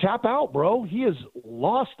 tap out, bro. He is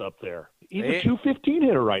lost up there. He's a 215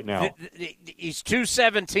 hitter right now. He's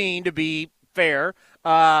 217 to be fair.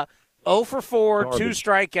 0 for 4, Garbage. 2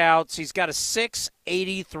 strikeouts. He's got a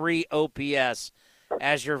 683 OPS.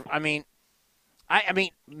 I mean,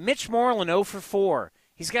 Mitch Moreland 0 for 4.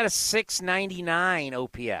 He's got a 699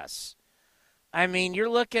 OPS. I mean, you're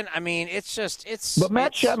looking. I mean, it's. But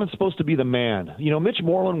Matt Chapman's supposed to be the man. Mitch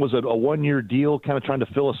Moreland was a 1-year deal, kind of trying to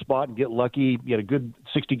fill a spot and get lucky. He had a good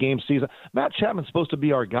 60-game season. Matt Chapman's supposed to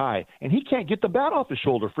be our guy, and he can't get the bat off his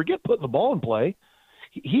shoulder. Forget putting the ball in play.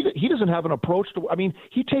 He doesn't have an approach to. I mean,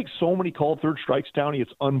 he takes so many called third strikes down.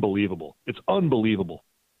 It's unbelievable. It's unbelievable.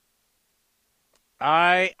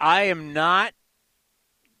 I am not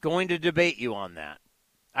going to debate you on that.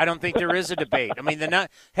 I don't think there is a debate. I mean,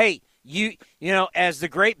 hey, you know, as the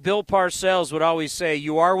great Bill Parcells would always say,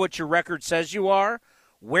 you are what your record says you are.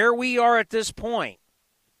 Where we are at this point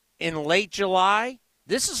in late July,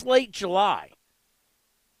 this is late July.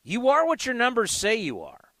 You are what your numbers say you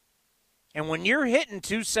are. And when you're hitting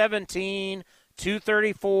 217,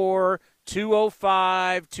 234,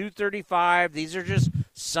 205, 235, these are just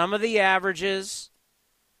some of the averages.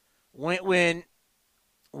 When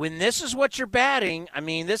this is what you're batting, I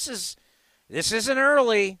mean, this isn't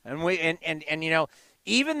early, and you know,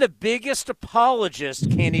 even the biggest apologist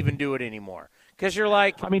can't even do it anymore because you're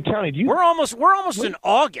like, I mean, Tony, we're almost in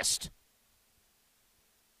August.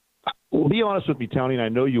 Well, be honest with me, Townie, and I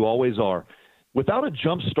know you always are. Without a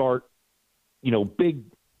jump start, big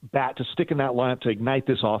bat to stick in that lineup to ignite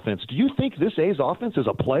this offense, do you think this A's offense is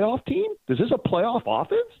a playoff team? Is this a playoff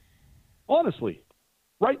offense? Honestly,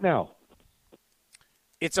 right now.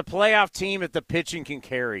 It's a playoff team if the pitching can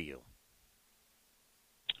carry you.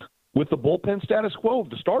 With the bullpen status quo,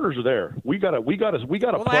 the starters are there. We got a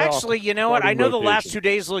Well, actually, you know what? I know rotation. The last 2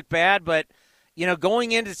 days look bad, but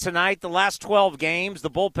going into tonight, the last 12 games, the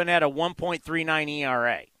bullpen had a 1.39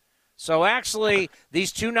 ERA. So actually,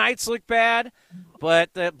 these 2 nights look bad,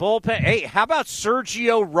 but the bullpen. Hey, how about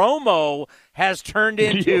Sergio Romo has turned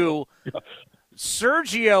into?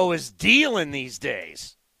 Sergio is dealing these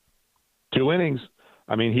days. 2 innings.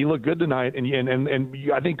 I mean, he looked good tonight, and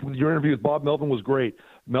I think your interview with Bob Melvin was great.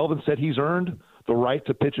 Melvin said he's earned the right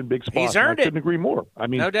to pitch in big spots. He's earned it. I couldn't agree more. I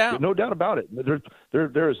mean, no doubt about it.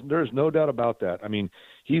 There's no doubt about that. I mean,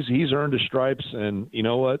 he's earned his stripes, and you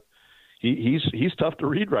know what? He's tough to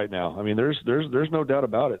read right now. I mean, there's no doubt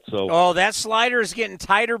about it. So that slider is getting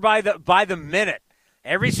tighter by the minute.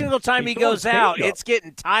 Every single time he goes out, it's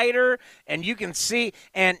getting tighter, and you can see.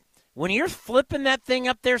 And when you're flipping that thing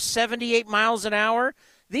up there 78 miles an hour,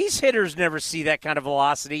 these hitters never see that kind of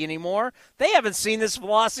velocity anymore. They haven't seen this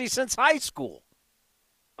velocity since high school.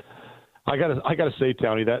 I gotta say,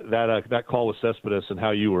 Townie, that call with Cespedes and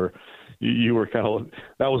how you were kind of,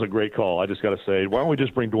 that was a great call. I just got to say, why don't we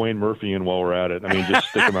just bring Dwayne Murphy in while we're at it? I mean, just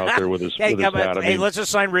stick him out there with his bat. Hey, let's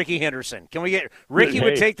just sign Ricky Henderson. Can we get Ricky?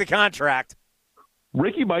 Would take the contract.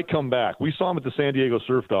 Ricky might come back. We saw him at the San Diego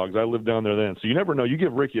Surf Dogs. I lived down there then, so you never know. You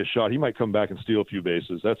give Ricky a shot, he might come back and steal a few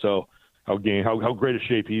bases. That's how great a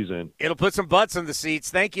shape he's in. It'll put some butts in the seats.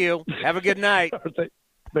 Thank you. Have a good night.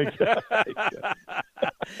 Thanks.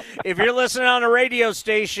 If you're listening on a radio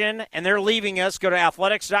station and they're leaving us, go to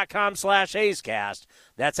athletics.com/A'sCast.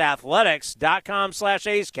 That's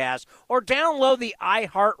athletics.com/A'sCast, or download the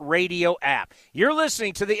iHeartRadio app. You're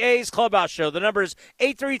listening to the A's Clubhouse Show. The number is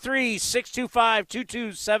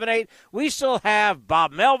 833-625-2278. We still have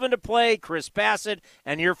Bob Melvin to play, Chris Bassett,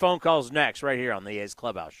 and your phone calls next right here on the A's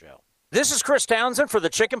Clubhouse Show. This is Chris Townsend for the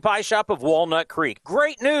Chicken Pie Shop of Walnut Creek.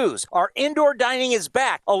 Great news! Our indoor dining is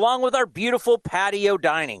back, along with our beautiful patio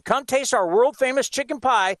dining. Come taste our world-famous chicken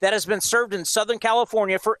pie that has been served in Southern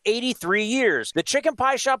California for 83 years. The Chicken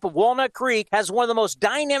Pie Shop of Walnut Creek has one of the most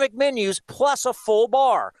dynamic menus, plus a full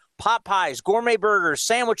bar. Pot pies, gourmet burgers,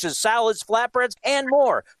 sandwiches, salads, flatbreads, and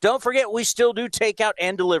more. Don't forget, we still do takeout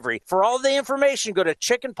and delivery. For all the information, go to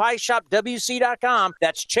chickenpieshopwc.com.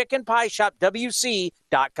 That's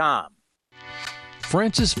chickenpieshopwc.com.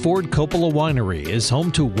 Francis Ford Coppola Winery is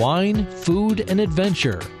home to wine, food, and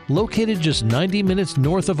adventure. Located just 90 minutes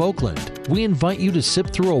north of Oakland, we invite you to sip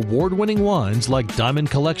through award-winning wines like Diamond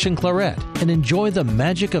Collection Claret and enjoy the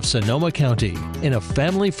magic of Sonoma County in a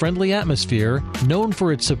family-friendly atmosphere known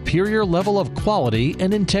for its superior level of quality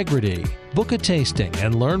and integrity. Book a tasting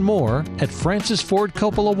and learn more at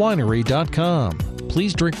francisfordcoppolawinery.com.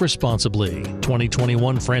 Please drink responsibly.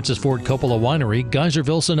 2021 Francis Ford Coppola Winery,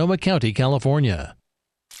 Geyserville, Sonoma County, California.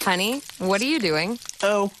 Honey, what are you doing?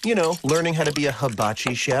 Oh, learning how to be a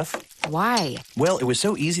hibachi chef. Why? Well, it was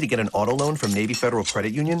so easy to get an auto loan from Navy Federal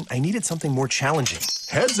Credit Union, I needed something more challenging.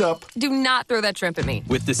 Heads up. Do not throw that shrimp at me.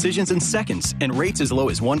 With decisions in seconds and rates as low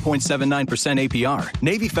as 1.79% APR,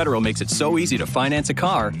 Navy Federal makes it so easy to finance a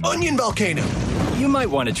car. Onion volcano. You might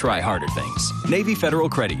want to try harder things. Navy Federal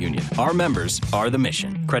Credit Union. Our members are the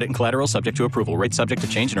mission. Credit and collateral subject to approval. Rates subject to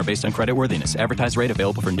change and are based on credit worthiness. Advertised rate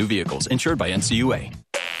available for new vehicles. Insured by NCUA.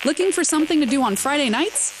 Looking for something to do on Friday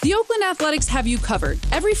nights? The Oakland Athletics have you covered.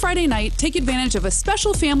 Every Friday night, take advantage of a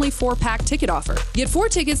special family 4-pack ticket offer. Get 4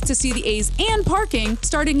 tickets to see the A's and parking,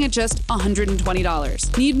 starting at just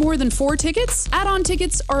 $120. Need more than 4 tickets? Add-on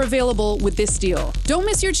tickets are available with this deal. Don't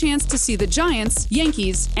miss your chance to see the Giants,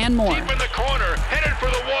 Yankees, and more. Deep in the corner, headed for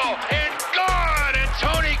the wall, and gone! And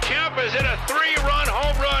Tony Kemp has hit a 3-run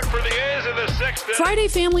home run for the A's in the 6th. Friday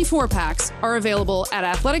family 4-packs are available at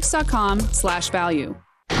athletics.com/value.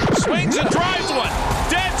 Swings and drives one.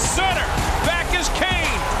 Dead center. Back is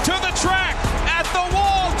Kane to the track. At the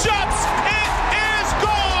wall. Jumps. It is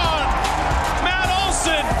gone. Matt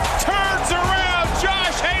Olson turns around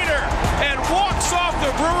Josh Hader and walks off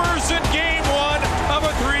the Brewers in Game 1 of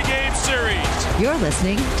a 3-game series. You're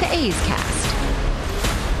listening to A's Cast.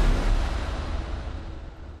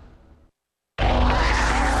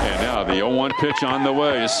 The 0-1 pitch on the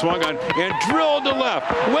way is swung on and drilled to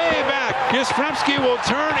left, way back. Yastrzemski will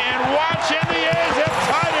turn and watch, and the A's have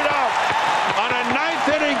tied it up on a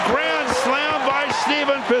 9th-inning grand slam by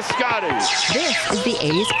Stephen Piscotty. This is the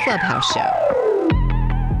A's Clubhouse Show.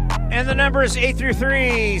 And the number is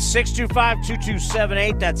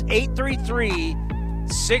 833-625-2278. That's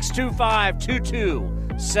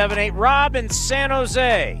 833-625-2278. Rob in San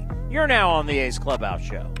Jose, you're now on the A's Clubhouse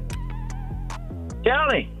Show.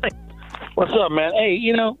 County. What's up, man? Hey,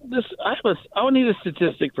 I need a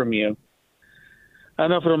statistic from you. I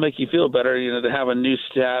don't know if it'll make you feel better, to have a new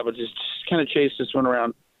stat, but just kind of chase this one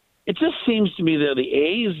around. It just seems to me that the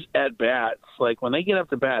A's at bats, like when they get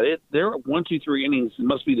up to bat, their 1, 2, 3 innings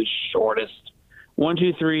must be the shortest 1,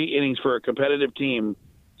 2, 3 innings for a competitive team,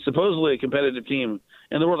 supposedly a competitive team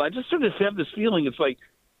in the world. I just sort of have this feeling. It's like,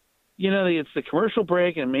 it's the commercial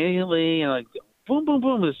break and immediately, and like boom, boom,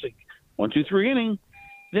 boom. It's like 1, 2, 3 inning.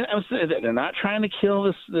 Then I was saying that they're not trying to kill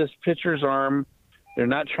this pitcher's arm. They're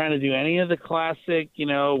not trying to do any of the classic,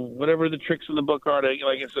 whatever the tricks in the book are to,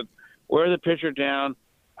 like I said, wear the pitcher down.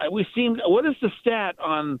 What is the stat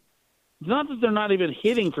on, not that they're not even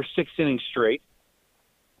hitting for 6 innings straight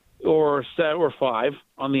or 5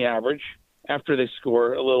 on the average after they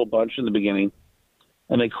score a little bunch in the beginning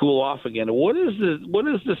and they cool off again. What is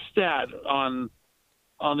the stat on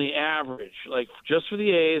the average, like just for the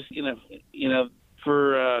A's,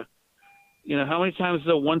 for how many times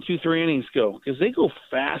the 1, 2, 3 innings go? Because they go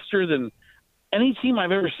faster than any team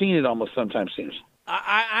I've ever seen. It almost sometimes seems.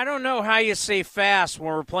 I don't know how you say fast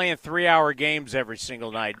when we're playing 3-hour games every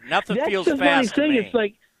single night. Nothing feels fast. That's the funny thing. It's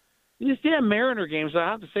like these damn Mariner games. I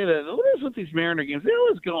have to say that. What is with these Mariner games? They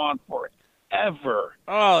always go on forever.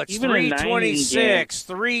 Oh, it's even 326,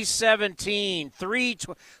 317,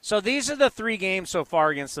 320. So these are the 3 games so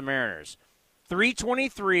far against the Mariners: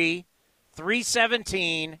 323,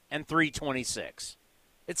 317, and 326.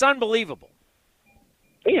 It's unbelievable.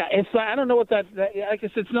 Yeah, it's I don't know what that I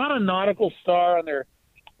guess it's not a nautical star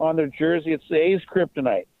on their jersey. It's the A's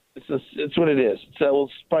kryptonite. It's what it is. It's a little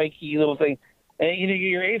spiky little thing. And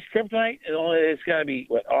your A's kryptonite, it's got to be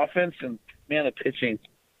offense and the pitching.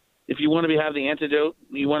 If you want to have the antidote,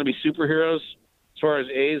 you want to be superheroes as far as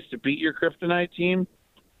A's to beat your kryptonite team.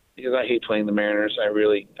 Because I hate playing the Mariners.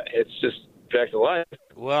 It's just fact of life.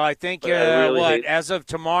 Well, I think as of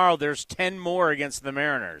tomorrow, there's 10 more against the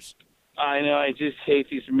Mariners. I know. I just hate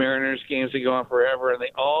these Mariners games that go on forever, and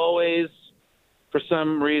they always, for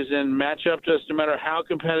some reason, match up to us. No matter how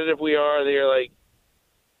competitive we are, they're like,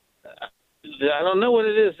 I don't know what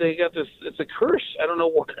it is. They got this. It's a curse. I don't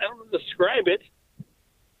know describe it.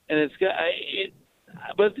 And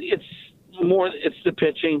but it's more. It's the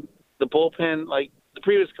pitching, the bullpen. Like the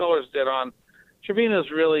previous callers did on,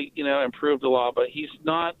 Trevino's really improved a lot, but he's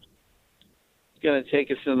not going to take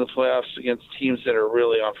us into the playoffs against teams that are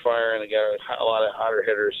really on fire and they got a lot of hotter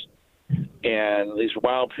hitters and these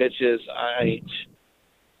wild pitches. I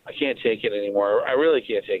can't take it anymore. I really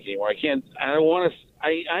can't take it anymore. I don't want to.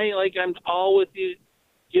 I'm all with you.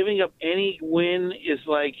 Giving up any win is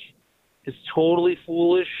totally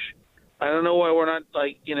foolish. I don't know why we're not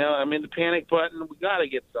the panic button. We got to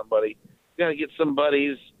get somebody. We got to get some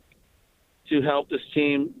buddies to help this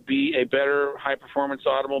team be a better high performance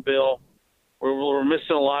automobile. We're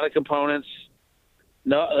missing a lot of components.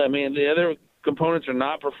 No, the other components are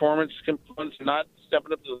not performance components, not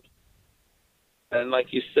stepping up to. And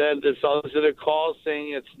like you said, there's all these other calls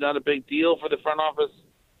saying it's not a big deal for the front office.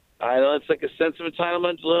 I know it's like a sense of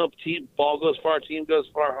entitlement. Ball goes far, team goes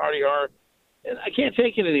far, hardy hard. And I can't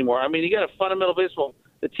take it anymore. You got a fundamental baseball.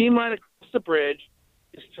 The team right across the bridge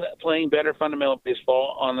is playing better fundamental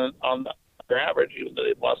baseball on their average, even though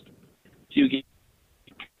they've lost a few games.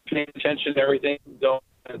 Paying attention to everything going.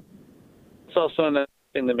 It's also another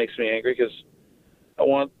thing that makes me angry because I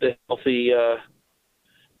want the healthy to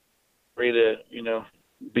be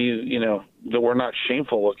that we're not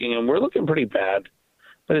shameful looking, and we're looking pretty bad.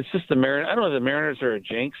 But it's just the Mariners. I don't know if the Mariners are a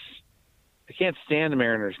jinx. I can't stand the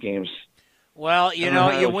Mariners games. Well, you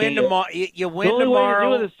win tomorrow. You win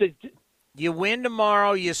tomorrow. You win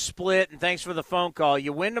tomorrow. You split. And thanks for the phone call.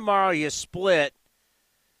 You win tomorrow. You split.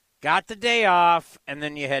 Got the day off, and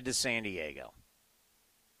then you head to San Diego.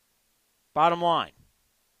 Bottom line.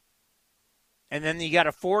 And then you got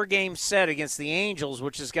a 4-game set against the Angels,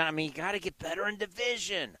 which is you got to get better in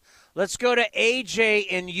division. Let's go to AJ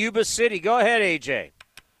in Yuba City. Go ahead, AJ.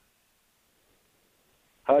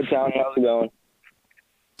 Hi, Tom. How's it going?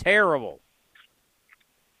 Terrible.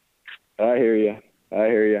 I hear you.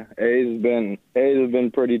 A's have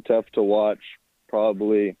been pretty tough to watch,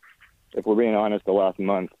 probably, if we're being honest, the last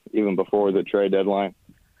month, even before the trade deadline.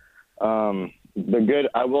 I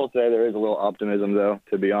will say there is a little optimism, though,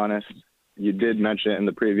 to be honest. You did mention it in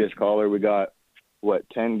the previous caller. We got,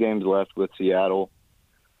 10 games left with Seattle.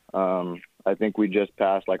 I think we just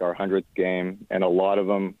passed our 100th game, and a lot of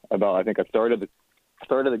them, I think a third of the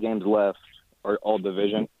games left are all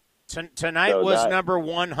division. Tonight So was that- number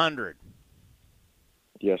 100.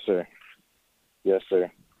 Yes, sir. Yes,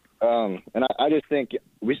 sir. And I just think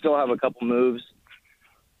we still have a couple moves.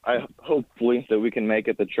 Hopefully that we can make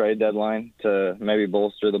at the trade deadline to maybe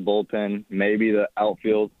bolster the bullpen, maybe the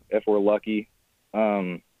outfield if we're lucky.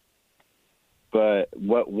 But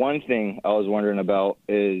one thing I was wondering about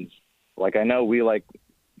is, like, I know we like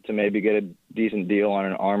to maybe get a decent deal on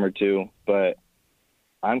an arm or two, but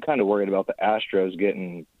I'm kind of worried about the Astros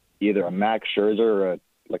getting either a Max Scherzer or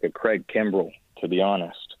a Craig Kimbrell, to be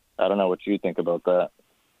honest. I don't know what you think about that.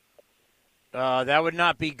 That would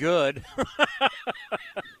not be good.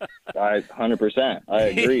 100%. I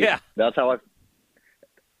agree. Yeah. That's how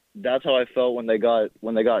I felt when they got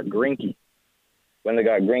Greinke. When they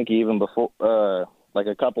got Greinke even before like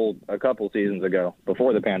a couple seasons ago,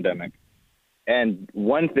 before the pandemic. And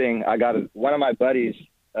one thing one of my buddies,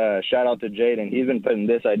 shout out to Jaden, he's been putting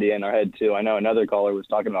this idea in our head too. I know another caller was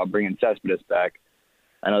talking about bringing Cespedes back.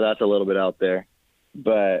 I know that's a little bit out there.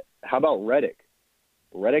 But how about Reddick?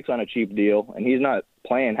 Reddick's on a cheap deal, and he's not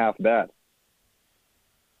playing half bad.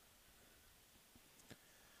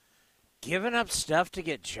 Giving up stuff to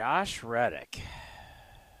get Josh Reddick.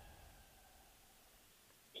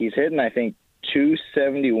 He's hitting, I think,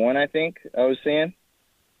 271, I think I was seeing.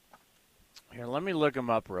 Here, let me look him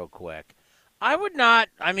up real quick. I would not,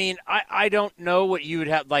 I don't know what you would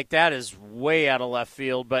have, like that is way out of left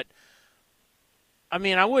field, but,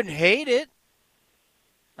 I wouldn't hate it.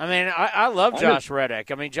 I love Josh Reddick.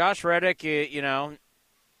 Josh Reddick,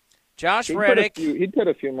 Reddick. He'd put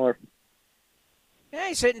a few more. Yeah,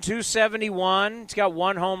 he's hitting 271. He's got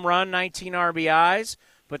 1 home run, 19 RBIs,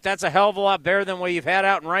 but that's a hell of a lot better than what you've had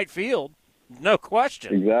out in right field. No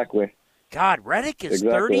question. Exactly. God, Reddick is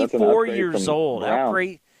Exactly. 34 years old. Brown. How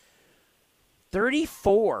great.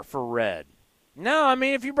 34 for Red. No,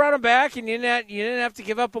 if you brought him back and you didn't have to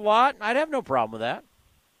give up a lot, I'd have no problem with that.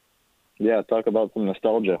 Yeah, talk about some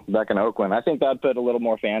nostalgia back in Oakland. I think that put a little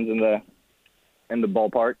more fans in the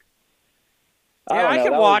ballpark. Yeah, I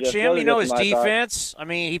can watch him. His defense.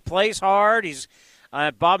 He plays hard. He's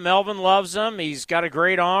Bob Melvin loves him. He's got a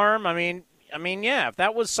great arm. Yeah, if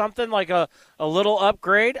that was something like a little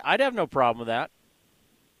upgrade, I'd have no problem with that.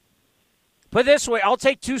 Put it this way, I'll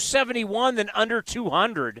take 271 than under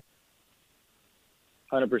 200.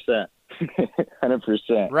 100%.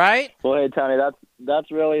 100%. Right? Well, hey, Tony,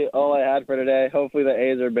 that's really all I had for today. Hopefully the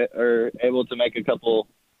A's are able to make a couple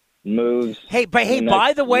moves.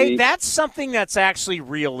 By the way, that's something that's actually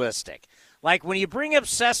realistic. Like, when you bring up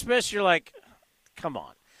Cespedes, you're like, come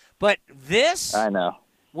on. But this, I know.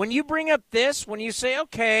 When you bring up this, when you say,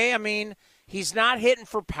 okay, he's not hitting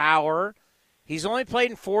for power. He's only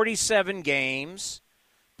played in 47 games.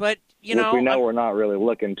 But, Which we know we're not really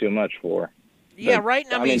looking too much for. Yeah, right.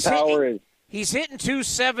 He's hitting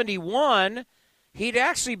 271. He'd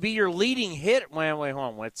actually be your leading hit. Wait,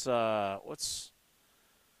 hold on.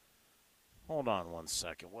 Hold on one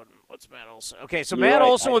second. What's Matt Olson? Okay, so Matt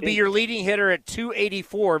Olson would be your leading hitter at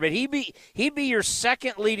 284, but he'd be your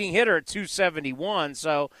second leading hitter at 271.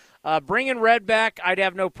 So bringing Red back, I'd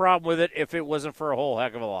have no problem with it if it wasn't for a whole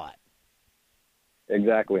heck of a lot.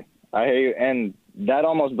 Exactly. I hear you, and that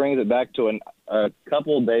almost brings it back to a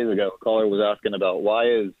couple of days ago. A caller was asking about why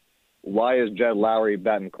is Jed Lowry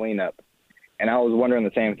batting cleanup, and I was wondering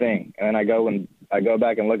the same thing. And then I go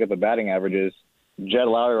back and look at the batting averages. Jed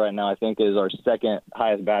Lowry right now, I think, is our second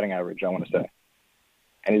highest batting average, I want to say.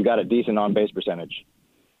 And he's got a decent on-base percentage.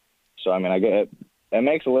 So, I get it. It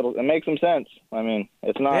makes some sense.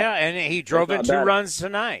 It's not. Yeah, and he drove in 2 runs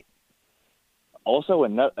tonight. Also,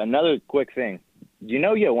 another quick thing. Do you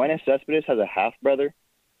know Yoenis Cespedes has a half-brother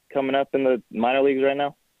coming up in the minor leagues right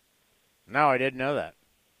now? No, I didn't know that.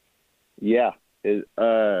 Yeah.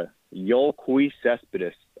 Yoelqui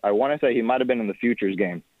Cespedes. I want to say he might have been in the Futures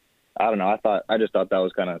game. I don't know. I just thought that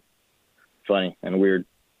was kind of funny and weird.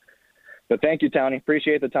 But thank you, Tony.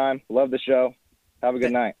 Appreciate the time. Love the show. Have a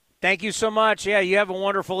good night. Thank you so much. Yeah, you have a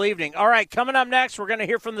wonderful evening. All right, coming up next, we're going to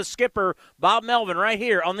hear from the skipper, Bob Melvin, right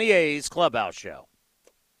here on the A's Clubhouse Show.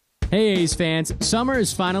 Hey A's fans, summer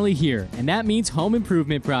is finally here, and that means home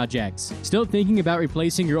improvement projects. Still thinking about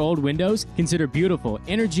replacing your old windows? Consider beautiful,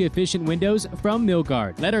 energy-efficient windows from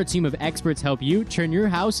Milgard. Let our team of experts help you turn your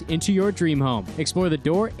house into your dream home. Explore the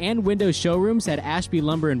door and window showrooms at Ashby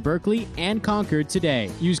Lumber in Berkeley and Concord today.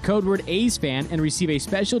 Use code word A'sFan and receive a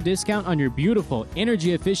special discount on your beautiful,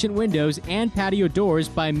 energy-efficient windows and patio doors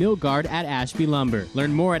by Milgard at Ashby Lumber.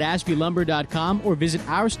 Learn more at ashbylumber.com or visit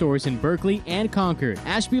our stores in Berkeley and Concord.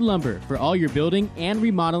 Ashby Lumber, for all your building and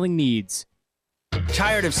remodeling needs.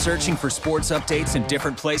 Tired of searching for sports updates in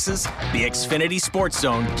different places? The Xfinity Sports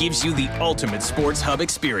Zone gives you the ultimate sports hub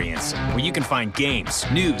experience, where you can find games,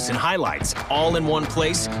 news, and highlights all in one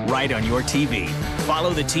place right on your TV.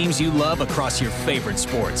 Follow the teams you love across your favorite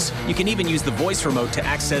sports. You can even use the voice remote to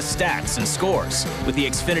access stats and scores. With the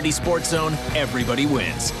Xfinity Sports Zone, everybody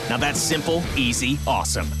wins. Now that's simple, easy,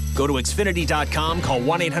 awesome. Go to Xfinity.com, call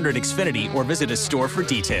 1-800-XFINITY, or visit a store for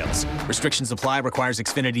details. Restrictions apply. Requires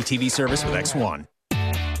Xfinity TV service with X1.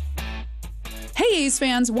 Hey A's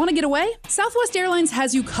fans, want to get away? Southwest Airlines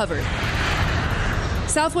has you covered.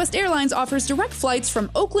 Southwest Airlines offers direct flights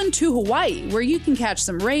from Oakland to Hawaii, where you can catch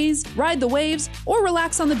some rays, ride the waves, or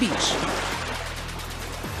relax on the beach.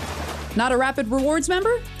 Not a Rapid Rewards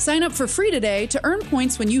member? Sign up for free today to earn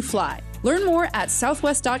points when you fly. Learn more at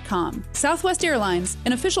southwest.com. Southwest Airlines,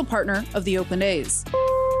 an official partner of the Oakland A's.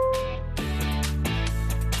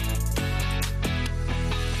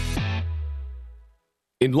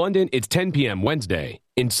 In London, it's 10 p.m. Wednesday.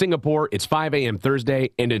 In Singapore, it's 5 a.m.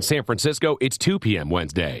 Thursday. And in San Francisco, it's 2 p.m.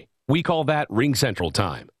 Wednesday. We call that Ring Central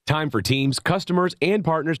Time. Time for teams, customers, and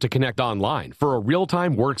partners to connect online for a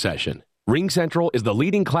real-time work session. Ring Central is the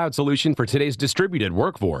leading cloud solution for today's distributed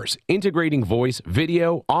workforce, integrating voice,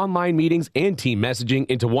 video, online meetings, and team messaging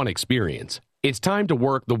into one experience. It's time to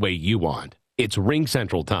work the way you want. It's Ring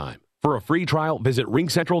Central Time. For a free trial, visit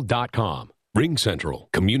ringcentral.com. Ring Central.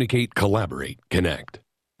 Communicate, collaborate, connect.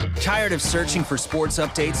 Tired of searching for sports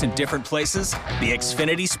updates in different places? The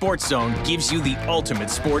Xfinity Sports Zone gives you the ultimate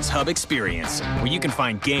sports hub experience, where you can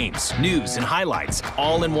find games, news, and highlights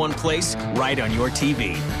all in one place right on your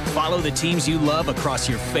TV. Follow the teams you love across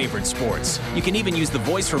your favorite sports. You can even use the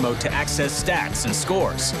voice remote to access stats and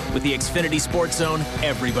scores. With the Xfinity Sports Zone,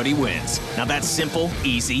 everybody wins. Now that's simple,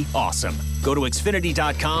 easy, awesome. Go to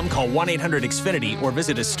Xfinity.com, call 1-800-XFINITY, or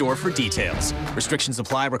visit a store for details. Restrictions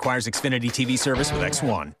apply. Requires Xfinity TV service with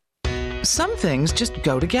X1. Some things just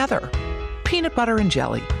go together. Peanut butter and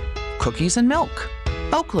jelly, cookies and milk,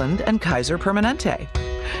 Oakland and Kaiser Permanente.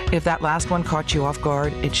 If that last one caught you off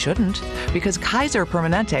guard, it shouldn't, because Kaiser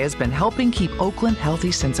Permanente has been helping keep Oakland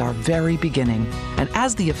healthy since our very beginning. And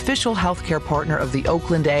as the official healthcare partner of the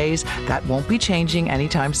Oakland A's, that won't be changing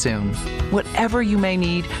anytime soon. Whatever you may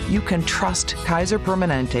need, you can trust Kaiser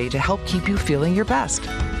Permanente to help keep you feeling your best.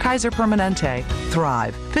 Kaiser Permanente.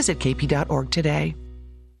 Thrive. Visit kp.org today.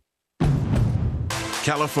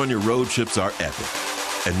 California road trips are epic,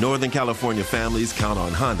 and Northern California families count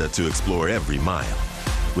on Honda to explore every mile.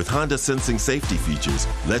 With Honda sensing safety features,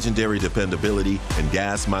 legendary dependability, and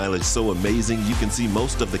gas mileage so amazing you can see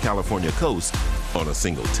most of the California coast on a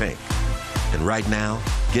single tank. And right now,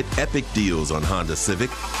 get epic deals on Honda Civic,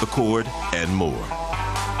 Accord, and more.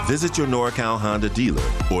 Visit your NorCal Honda dealer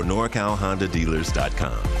or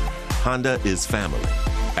NorCalHondaDealers.com. Honda is family.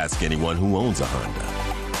 Ask anyone who owns a Honda.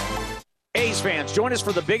 A's fans, join us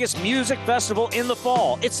for the biggest music festival in the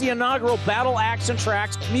fall. It's the inaugural Battle Axe and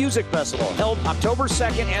Tracks Music Festival, held October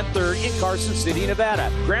 2nd and 3rd in Carson City, Nevada.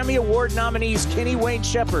 Grammy Award nominees Kenny Wayne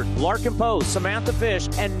Shepherd, Larkin Poe, Samantha Fish,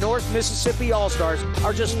 and North Mississippi All-Stars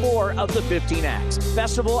are just 4 of the 15 acts.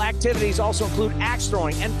 Festival activities also include axe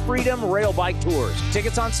throwing and Freedom Rail Bike tours.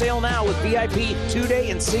 Tickets on sale now with VIP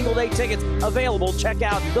 2-day and single-day tickets available. Check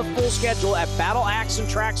out the full schedule at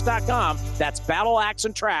battleaxeandtracks.com. That's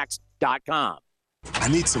battleaxeandtracks.com. I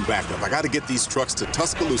need some backup. I got to get these trucks to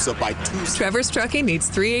Tuscaloosa by Tuesday. Trevor's Trucking needs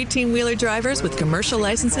 3 18-wheeler drivers with commercial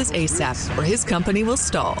licenses ASAP, or his company will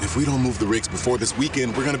stall. If we don't move the rigs before this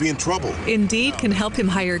weekend, we're going to be in trouble. Indeed can help him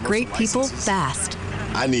hire great people fast.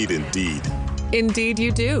 I need Indeed. Indeed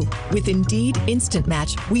you do. With Indeed Instant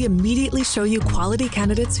Match, we immediately show you quality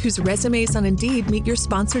candidates whose resumes on Indeed meet your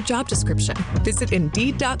sponsored job description. Visit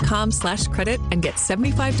Indeed.com/credit and get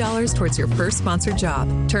 $75 towards your first sponsored job.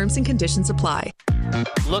 Terms and conditions apply.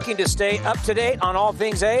 Looking to stay up to date on all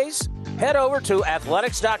things A's? Head over to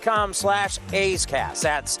athletics.com/A'sCast.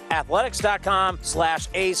 That's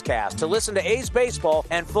athletics.com/A'sCast to listen to A's baseball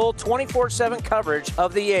and full 24/7 coverage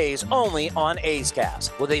of the A's only on A's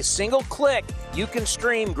Cast. With a single click, you can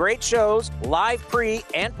stream great shows, live pre-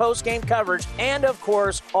 and post-game coverage, and of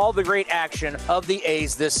course, all the great action of the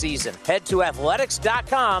A's this season. Head to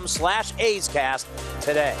athletics.com/A'sCast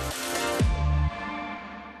today.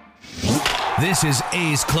 This is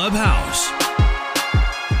A's Clubhouse.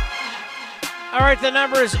 All right, the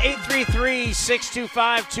number is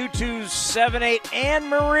 833-625-2278. Anne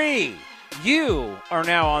Marie, you are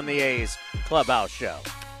now on the A's Clubhouse show.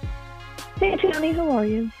 Hey, Tony, how are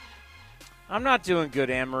you? I'm not doing good,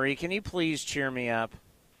 Anne Marie. Can you please cheer me up?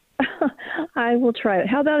 I will try it.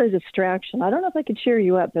 How about a distraction? I don't know if I could cheer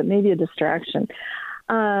you up, but maybe a distraction.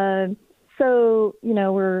 So So,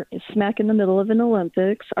 we're smack in the middle of an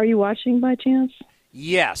Olympics. Are you watching by chance?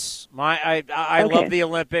 Yes. I Okay. love the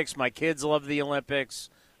Olympics. My kids love the Olympics.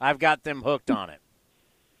 I've got them hooked on it.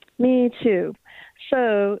 Me too.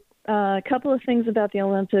 So, a couple of things about the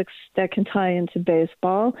Olympics that can tie into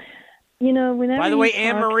baseball. Whenever By the way, you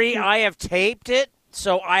Anne talk Marie, to- I have taped it,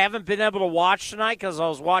 so I haven't been able to watch tonight because I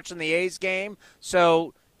was watching the A's game.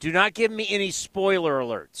 So do not give me any spoiler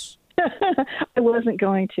alerts. I wasn't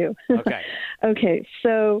going to. Okay. Okay,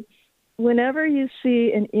 so whenever you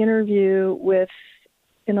see an interview with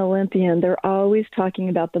an Olympian, they're always talking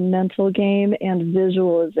about the mental game and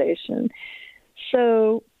visualization.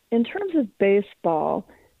 So in terms of baseball,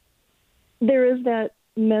 there is that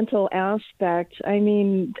mental aspect. I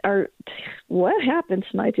mean, what happened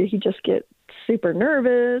tonight? Did he just get super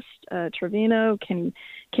nervous? Trevino, can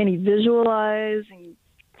he visualize and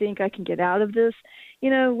think I can get out of this?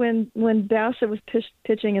 When Bassett was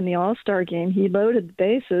pitching in the All-Star game, he loaded the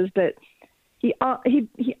bases, but he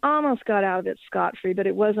almost got out of it scot-free, but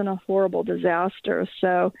it wasn't a horrible disaster.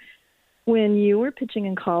 So when you were pitching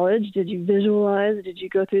in college, did you visualize? Did you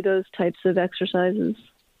go through those types of exercises?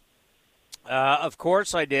 Of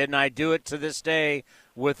course I did, and I do it to this day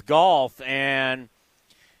with golf. And,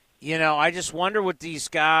 I just wonder with these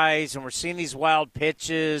guys, and we're seeing these wild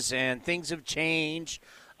pitches, and things have changed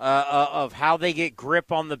of how they get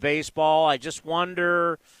grip on the baseball. I just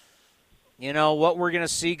wonder, what we're going to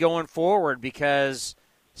see going forward, because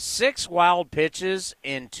 6 wild pitches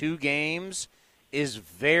in 2 games is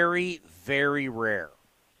very, very rare.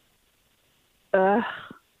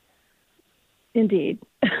 Indeed.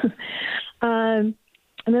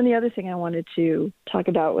 And then the other thing I wanted to talk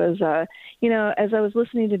about was, as I was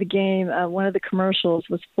listening to the game, one of the commercials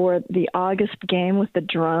was for the August game with the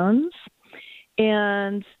drones.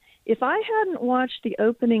 And if I hadn't watched the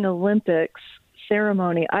opening Olympics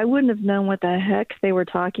ceremony, I wouldn't have known what the heck they were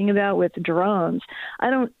talking about with drones. I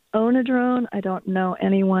don't own a drone. I don't know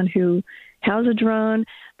anyone who has a drone.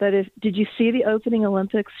 But did you see the opening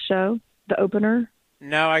Olympics show, the opener?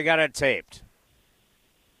 No, I got it taped.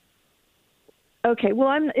 Okay,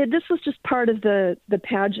 well, this was just part of the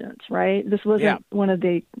pageant, right? This wasn't one of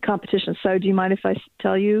the competitions. So do you mind if I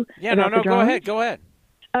tell you about the drones? Go ahead.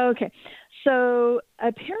 Okay, so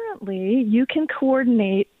apparently you can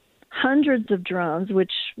coordinate hundreds of drones,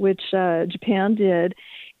 which Japan did,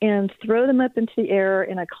 and throw them up into the air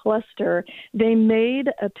in a cluster. They made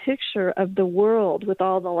a picture of the world with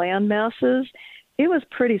all the land masses. It was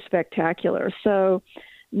pretty spectacular. So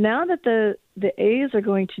now that the A's are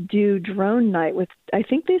going to do drone night with, I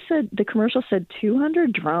think the commercial said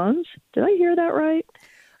 200 drones. Did I hear that right?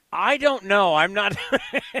 I don't know. I'm not.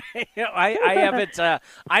 I haven't.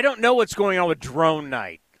 I don't know what's going on with drone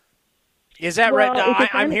night. Is that right?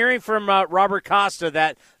 I'm hearing from Robert Costa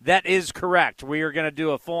that is correct. We are going to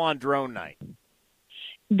do a full-on drone night.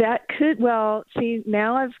 That could. Well, see,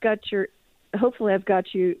 now hopefully I've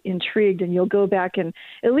got you intrigued, and you'll go back and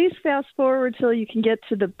at least fast forward till you can get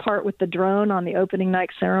to the part with the drone on the opening night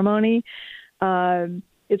ceremony.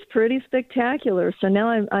 It's pretty spectacular. So now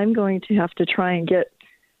I'm going to have to try and get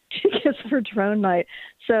tickets for drone night.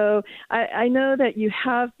 So I know that you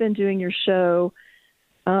have been doing your show,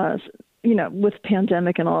 with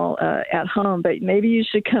pandemic and all at home, but maybe you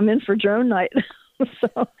should come in for drone night.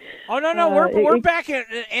 So, no, we're back in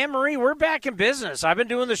Anne Marie. We're back in business. I've been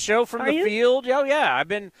doing the show from the field. Oh yeah, I've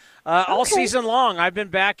been all season long. I've been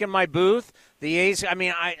back in my booth. The A's. I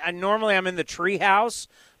mean, I normally I'm in the treehouse,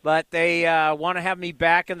 but they want to have me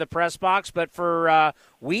back in the press box. But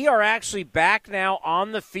we are actually back now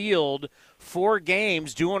on the field for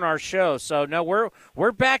games doing our show. So no,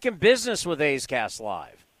 we're back in business with A's Cast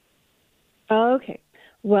Live. Okay.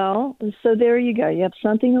 Well, so there you go. You have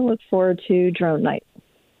something to look forward to, drone night.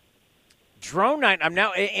 Drone night. I'm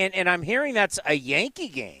now, and I'm hearing that's a Yankee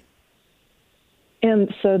game.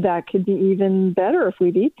 And so that could be even better if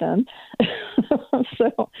we beat them.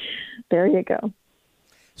 So there you go.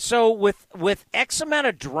 So with X amount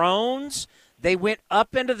of drones, they went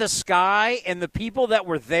up into the sky, and the people that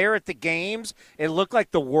were there at the games, it looked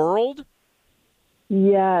like the world?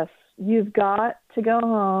 Yes. You've got to go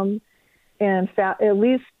home and at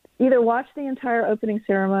least either watch the entire opening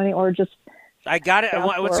ceremony or just. I got it.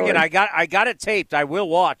 Once again, I got it taped. I will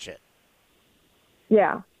watch it.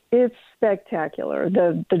 Yeah, it's spectacular.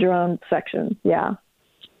 The drone section. Yeah,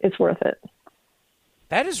 it's worth it.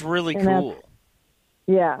 That is really cool.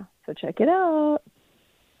 Yeah, so check it out.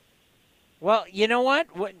 Well, you know what,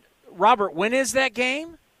 Robert? When is that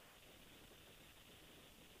game?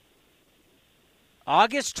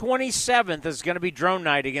 August 27th is going to be drone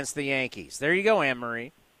night against the Yankees. There you go, Anne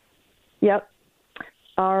Marie. Yep.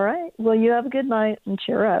 All right. Well, you have a good night and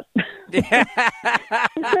cheer up.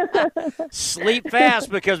 Sleep fast,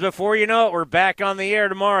 because before you know it, we're back on the air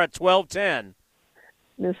tomorrow at 12:10.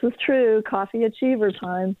 This is true. Coffee achiever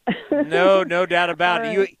time. No doubt about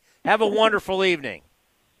it. Right. You have a wonderful evening.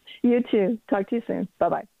 You too. Talk to you soon.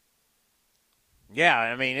 Bye-bye. Yeah,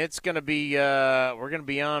 I mean, it's going to be we're going to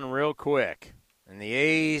be on real quick. And the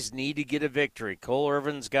A's need to get a victory. Cole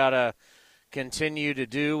Irvin's got to continue to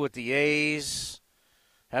do what the A's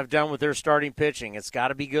have done with their starting pitching. It's got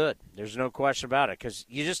to be good. There's no question about it, because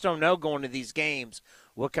you just don't know going to these games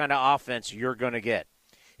what kind of offense you're going to get.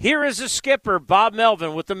 Here is the skipper, Bob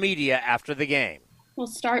Melvin, with the media after the game. We'll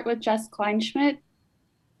start with Jess Kleinschmidt.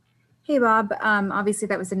 Hey, Bob. Obviously,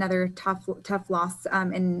 that was another tough loss.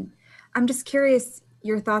 And I'm just curious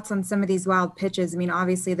your thoughts on some of these wild pitches. I mean,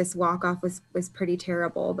 obviously, this walk-off was pretty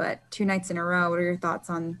terrible, but 2 nights in a row, what are your thoughts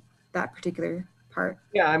on that particular part?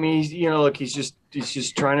 Yeah, I mean, he's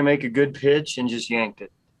just trying to make a good pitch and just yanked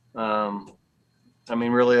it. I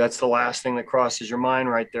mean, really, that's the last thing that crosses your mind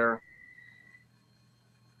right there.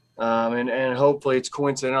 And hopefully it's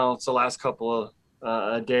coincidental. It's the last couple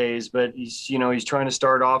of days, but he's trying to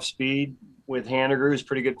start off speed with Haniger, who's a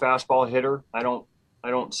pretty good fastball hitter. I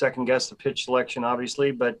don't second guess the pitch selection,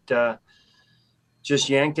 obviously, but just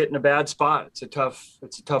yanked it in a bad spot. It's a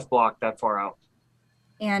tough block that far out.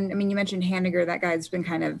 And I mean, you mentioned Haniger. That guy's been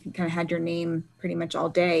kind of had your name pretty much all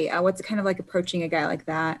day. What's it kind of like approaching a guy like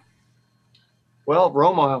that? Well,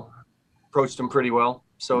 Romo approached him pretty well,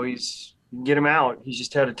 so you can get him out. He's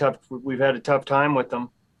just we've had a tough time with him.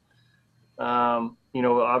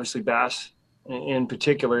 Obviously Bass in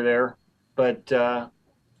particular there, but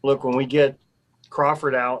look, when we get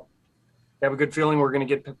Crawford out, I have a good feeling we're going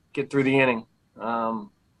to get through the inning.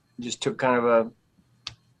 Just took kind of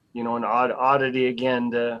an oddity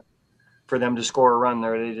again for them to score a run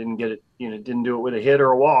there. They didn't get it, didn't do it with a hit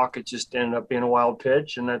or a walk. It just ended up being a wild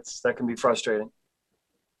pitch, and that can be frustrating.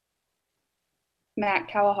 Matt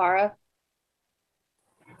Kawahara.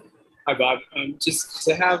 Hi, Bob. Just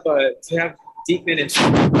to have Diekman and Schaefer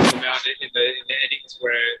on the mound in the innings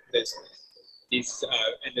where these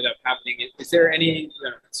ended up happening, is there any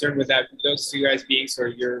concern with that? Those two guys being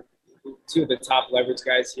sort of your two of the top leverage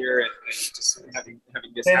guys here, and just having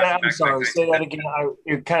this happen. I'm sorry. Say that again.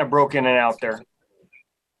 You kind of broke in and out there.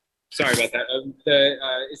 Sorry about that.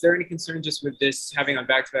 Is there any concern just with this having on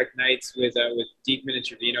back-to-back nights with Diekman and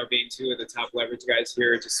Trevino being two of the top leverage guys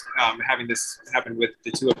here, just having this happen with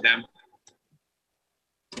the two of them?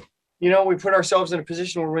 We put ourselves in a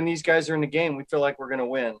position where when these guys are in the game, we feel like we're going to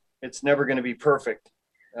win. It's never going to be perfect,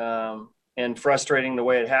 and frustrating the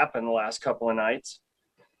way it happened the last couple of nights.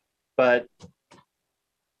 But,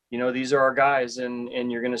 these are our guys, and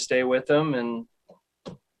you're going to stay with them. And,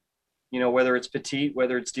 whether it's Petit,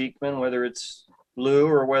 whether it's Diekman, whether it's Lou,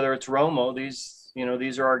 or whether it's Romo,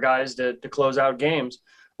 these are our guys to close out games.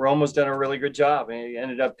 Romo's done a really good job. He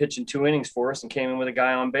ended up pitching 2 innings for us and came in with a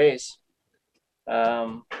guy on base.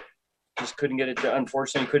 Just couldn't get it done.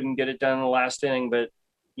 Unfortunately, couldn't get it done in the last inning. But,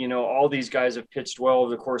 all these guys have pitched well over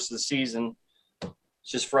the course of the season. It's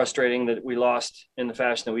just frustrating that we lost in the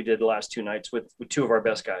fashion that we did the last 2 nights with 2 of our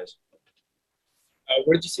best guys.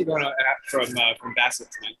 What did you see going on from Bassett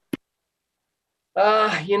tonight?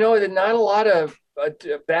 Not a lot of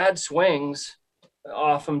bad swings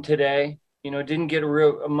off him today. Didn't get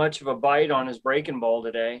much of a bite on his breaking ball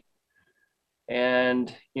today,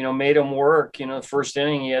 and made him work. The first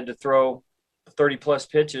inning he had to throw 30+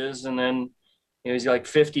 pitches, and then he's like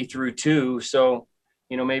 50 through 2. So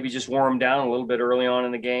maybe just wore him down a little bit early on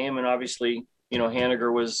in the game, and obviously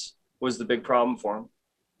Haniger was the big problem for him.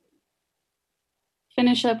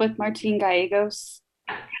 Finish up with Martin Gallegos.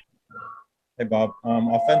 Hey, Bob.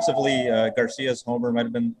 Offensively, Garcia's homer might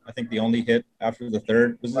have been, I think, the only hit after the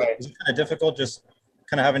third. Was it kind of difficult just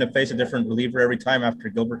kind of having to face a different reliever every time after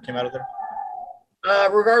Gilbert came out of there?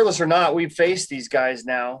 Regardless or not, we've faced these guys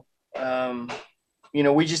now.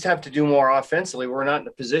 We just have to do more offensively. We're not in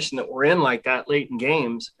a position that we're in like that late in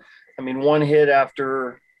games. I mean, 1 hit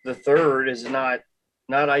after the third is not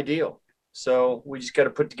ideal. So we just got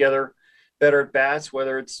to put together better at bats,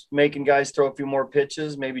 whether it's making guys throw a few more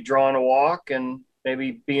pitches, maybe drawing a walk, and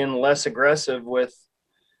maybe being less aggressive with,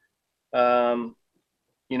 not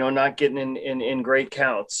getting in great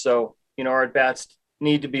counts. So, our at bats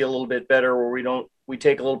need to be a little bit better where we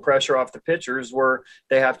take a little pressure off the pitchers where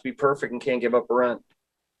they have to be perfect and can't give up a run.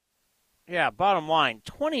 Yeah, bottom line,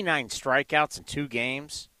 29 strikeouts in 2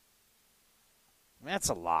 games. That's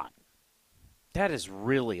a lot. That is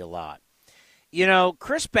really a lot.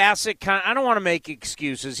 Chris Bassett, I don't want to make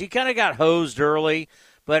excuses. He kind of got hosed early,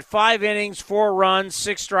 But 5 innings, 4 runs,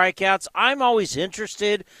 6 strikeouts. I'm always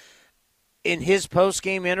interested in his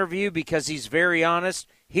post-game interview because he's very honest.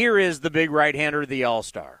 Here is the big right-hander, the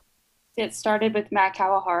All-Star. It started with Matt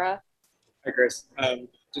Kawahara. Hi, Chris.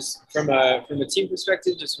 Just from a team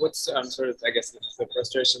perspective, just what's sort of, I guess, the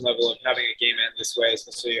frustration level of having a game end this way,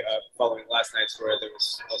 especially following last night's where there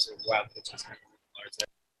was also wild pitches. I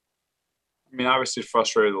mean, obviously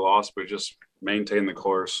frustrated the loss, but just maintain the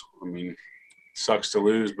course. I mean, sucks to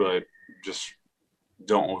lose, but just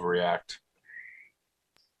don't overreact.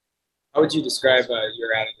 How would you describe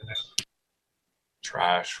your outing tonight?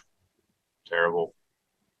 Trash. Terrible.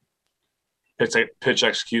 Pitch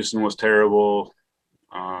execution was terrible.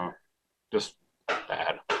 Just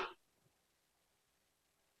bad.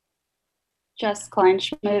 Jess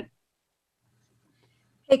Kleinschmidt.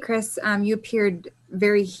 Hey, Chris, you appeared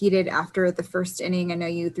very heated after the first inning. I know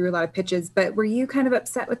you threw a lot of pitches, but were you kind of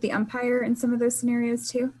upset with the umpire in some of those scenarios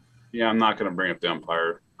too? Yeah, I'm not going to bring up the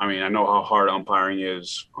umpire. I mean, I know how hard umpiring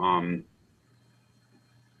is.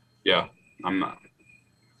 Yeah, I'm not.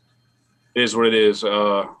 It is what it is.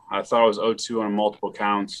 I thought it was 0-2 on multiple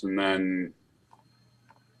counts, and then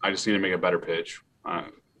I just need to make a better pitch.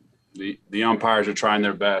 The umpires are trying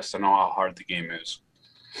their best. I know how hard the game is.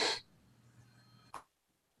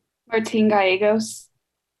 Martin Gallegos.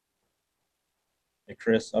 Hey,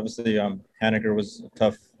 Chris, obviously Haniger was a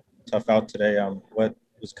tough out today. What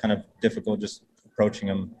was kind of difficult just approaching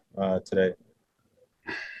him today?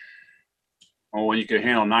 Well, when you could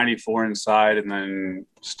handle 94 inside and then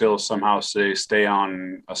still somehow stay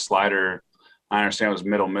on a slider, I understand it was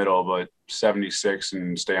middle, but 76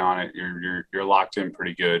 and stay on it, you're locked in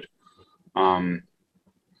pretty good.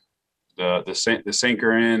 The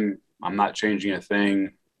sinker in, I'm not changing a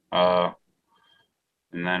thing. And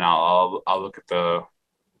then I'll look at the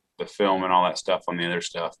film and all that stuff on the other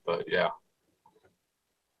stuff. But yeah.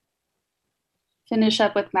 Finish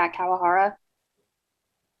up with Matt Kawahara.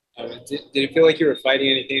 Did it feel like you were fighting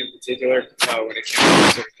anything in particular when it came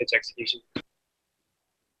to sort of pitch execution?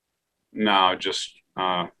 No, just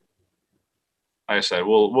like I said,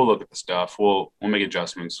 we'll look at the stuff. We'll make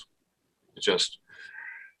adjustments. It's just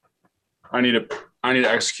I need to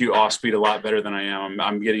execute off speed a lot better than I am.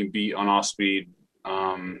 I'm getting beat on off speed,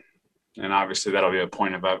 and obviously that'll be a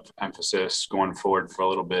point of emphasis going forward for a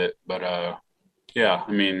little bit. But yeah,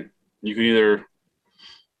 I mean, you can either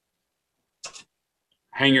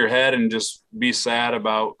hang your head and just be sad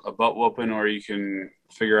about a butt whooping, or you can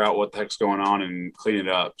figure out what the heck's going on and clean it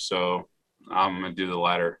up. So I'm going to do the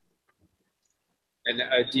latter. And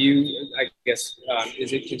do you, I guess,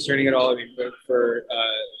 is it concerning at all? I mean, for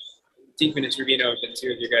Diekman and Trevino have been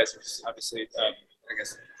two of you guys, obviously, I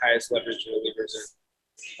guess, highest leverage relievers or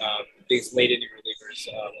biggest late inning relievers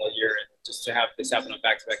all year. And just to have this happen on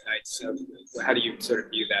back-to-back nights, how do you sort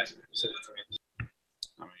of view that?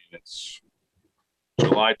 I mean, it's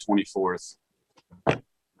July 24th. I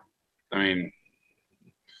mean,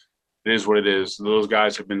 it is what it is. Those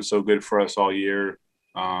guys have been so good for us all year.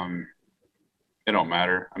 It don't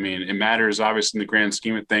matter. I mean, it matters obviously in the grand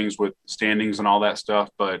scheme of things with standings and all that stuff.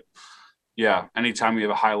 But yeah, anytime we have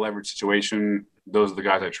a high leverage situation, those are the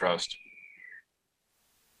guys I trust.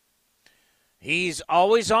 He's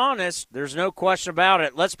always honest. There's no question about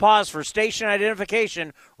it. Let's pause for station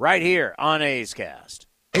identification right here on A's Cast.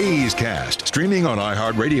 A's Cast, streaming on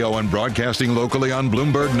iHeartRadio and broadcasting locally on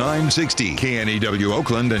Bloomberg 960, KNEW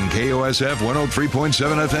Oakland, and KOSF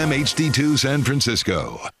 103.7 FM HD2 San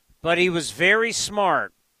Francisco. But he was very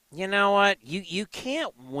smart. You know what? You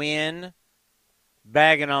can't win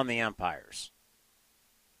bagging on the umpires.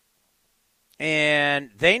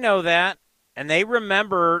 And they know that. And they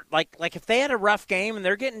remember, like if they had a rough game and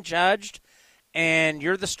they're getting judged and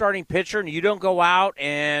you're the starting pitcher and you don't go out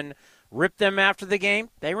and rip them after the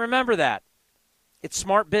game, they remember that. It's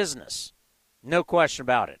smart business. No question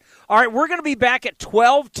about it. All right, we're going to be back at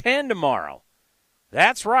 12:10 tomorrow.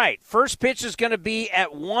 That's right. First pitch is going to be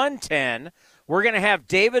at 1:10. We're going to have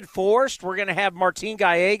David Forst. We're going to have Martin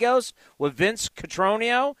Gallegos with Vince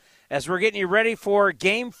Cotroneo as we're getting you ready for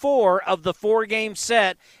Game 4 of the 4-game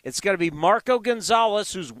set. It's going to be Marco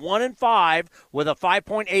Gonzalez, who's 1-5 with a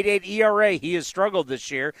 5.88 ERA. He has struggled this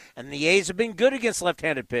year, and the A's have been good against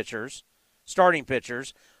left-handed pitchers, starting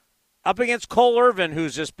pitchers. Up against Cole Irvin,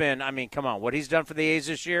 who's just been, I mean, come on, what he's done for the A's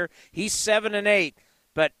this year, he's 7-8,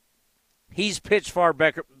 but he's pitched far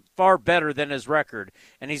better than his record,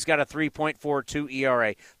 and he's got a 3.42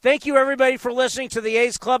 ERA. Thank you, everybody, for listening to the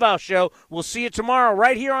A's Clubhouse Show. We'll see you tomorrow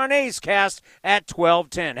right here on A's Cast at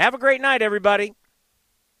 12:10. Have a great night, everybody.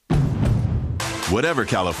 Whatever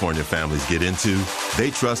California families get into,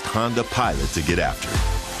 they trust Honda Pilot to get after.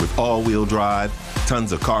 With all-wheel drive,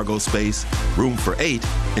 Tons of cargo space, room for 8,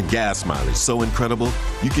 and gas mileage so incredible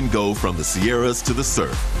you can go from the Sierras to the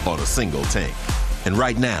surf on a single tank. And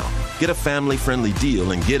right now, get a family-friendly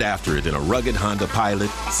deal and get after it in a rugged Honda Pilot,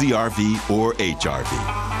 CR-V, or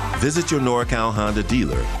HR-V. Visit your NorCal Honda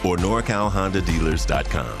dealer or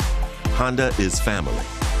NorCalHondaDealers.com. Honda is family.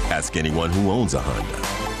 Ask anyone who owns a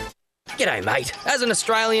Honda. G'day, mate. As an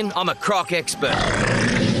Australian, I'm a croc expert.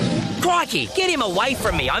 Crikey, get him away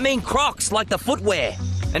from me. I mean Crocs, like the footwear.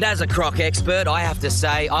 And as a croc expert, I have to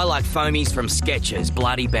say I like foamies from Skechers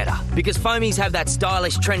bloody better. Because foamies have that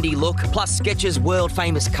stylish, trendy look, plus Skechers'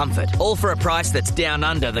 world-famous comfort. All for a price that's down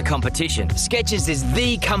under the competition. Skechers is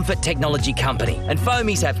the comfort technology company. And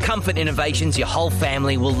foamies have comfort innovations your whole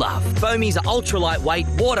family will love. Foamies are ultra-lightweight,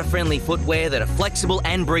 water-friendly footwear that are flexible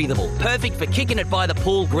and breathable. Perfect for kicking it by the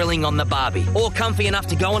pool, grilling on the barbie. Or comfy enough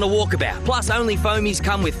to go on a walkabout. Plus, only foamies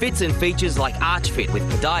come with fits and features like Arch Fit with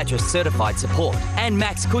podiatrist-certified support. And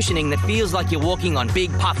max cushioning that feels like you're walking on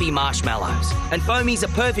big puffy marshmallows. And foamies are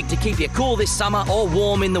perfect to keep you cool this summer or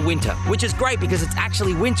warm in the winter, which is great because it's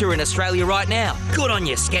actually winter in Australia right now. Good on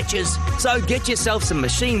you, Skechers. So get yourself some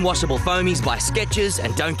machine washable foamies by Skechers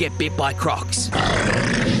and don't get bit by Crocs.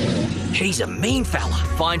 He's a mean fella.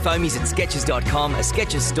 Find foamies at Skechers.com, a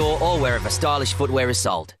Skechers store, or wherever stylish footwear is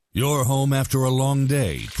sold. You're home after a long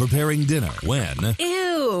day, preparing dinner when...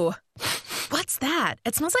 Ew! What's that?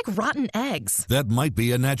 It smells like rotten eggs. That might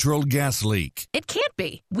be a natural gas leak. It can't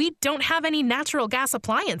be. We don't have any natural gas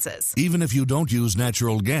appliances. Even if you don't use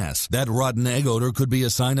natural gas, that rotten egg odor could be a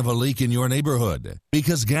sign of a leak in your neighborhood.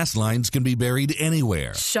 Because gas lines can be buried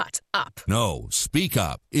anywhere. Shut up. No, speak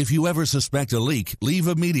up. If you ever suspect a leak, leave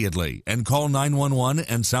immediately and call 911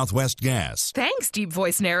 and Southwest Gas. Thanks, deep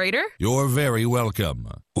voice narrator. You're very welcome.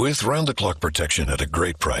 With round-the-clock protection at a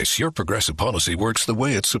great price, your Progressive policy works the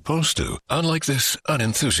way it's supposed to, unlike this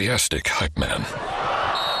unenthusiastic hype man.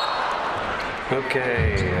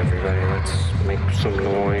 Okay, everybody, let's make some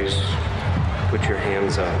noise. Put your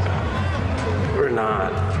hands up. Or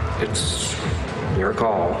not. It's your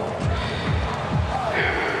call.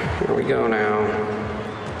 Here we go now.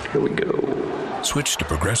 Here we go. Switch to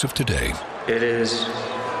Progressive today. It is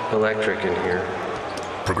electric in here.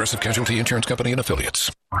 Progressive Casualty Insurance Company and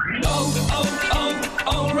Affiliates.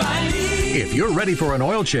 O'Reilly. If you're ready for an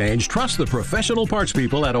oil change, trust the professional parts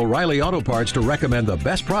people at O'Reilly Auto Parts to recommend the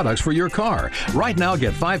best products for your car. Right now,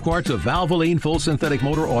 get 5 quarts of Valvoline full synthetic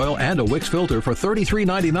motor oil and a Wix filter for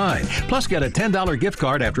 $33.99. Plus, get a $10 gift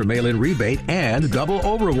card after mail-in rebate and double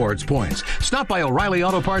O Rewards points. Stop by O'Reilly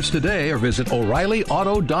Auto Parts today or visit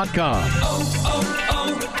O'ReillyAuto.com.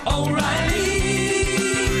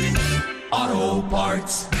 O'Reilly Auto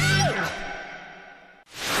Parts.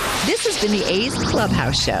 This has been the A's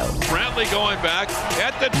Clubhouse Show. Brantley going back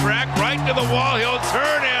at the track, right to the wall. He'll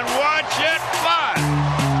turn and watch it fly.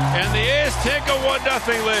 And the A's take a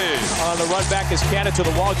 1-0 lead. On the run back is Cannon to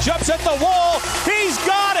the wall. Jumps at the wall. He's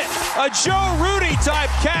got it. A Joe Rudy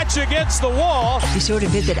type catch against the wall. Be sure to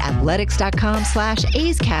visit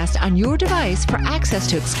athletics.com/A'sCast on your device for access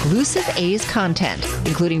to exclusive A's content,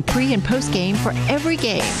 including pre- and post-game for every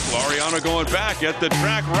game. Laureano going back at the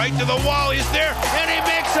track, right to the wall. He's there, and he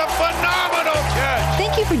makes a phenomenal catch.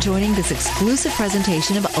 Thank you for joining this exclusive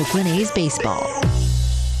presentation of Oakland A's baseball.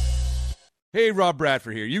 Hey, Rob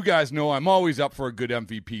Bradford here. You guys know I'm always up for a good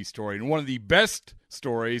MVP story, and one of the best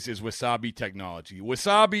stories is Wasabi Technology.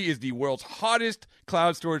 Wasabi is the world's hottest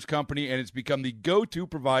cloud storage company, and it's become the go-to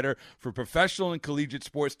provider for professional and collegiate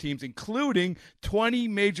sports teams, including 20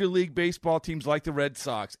 Major League Baseball teams like the Red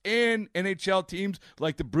Sox and NHL teams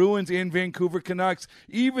like the Bruins and Vancouver Canucks.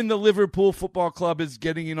 Even the Liverpool Football Club is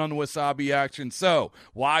getting in on the Wasabi action. So,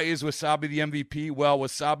 why is Wasabi the MVP? Well,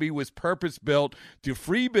 Wasabi was purpose-built to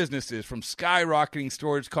free businesses from skyrocketing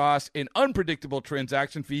storage costs and unpredictable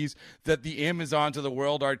transaction fees that the Amazons of the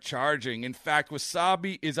world are charging. In fact,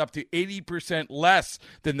 Wasabi is up to 80% less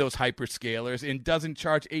than those hyperscalers and doesn't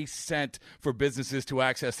charge a cent for businesses to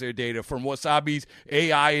access their data. From Wasabi's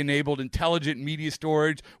AI-enabled intelligent media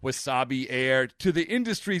storage, Wasabi Air, to the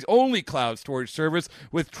industry's only cloud storage service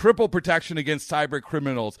with triple protection against cyber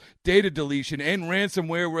criminals, data deletion, and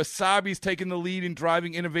ransomware, Wasabi's taken the lead in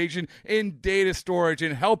driving innovation in data storage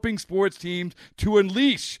and helping sports teams to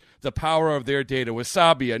unleash the power of their data.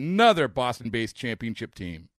 Wasabi, another Boston-based championship team.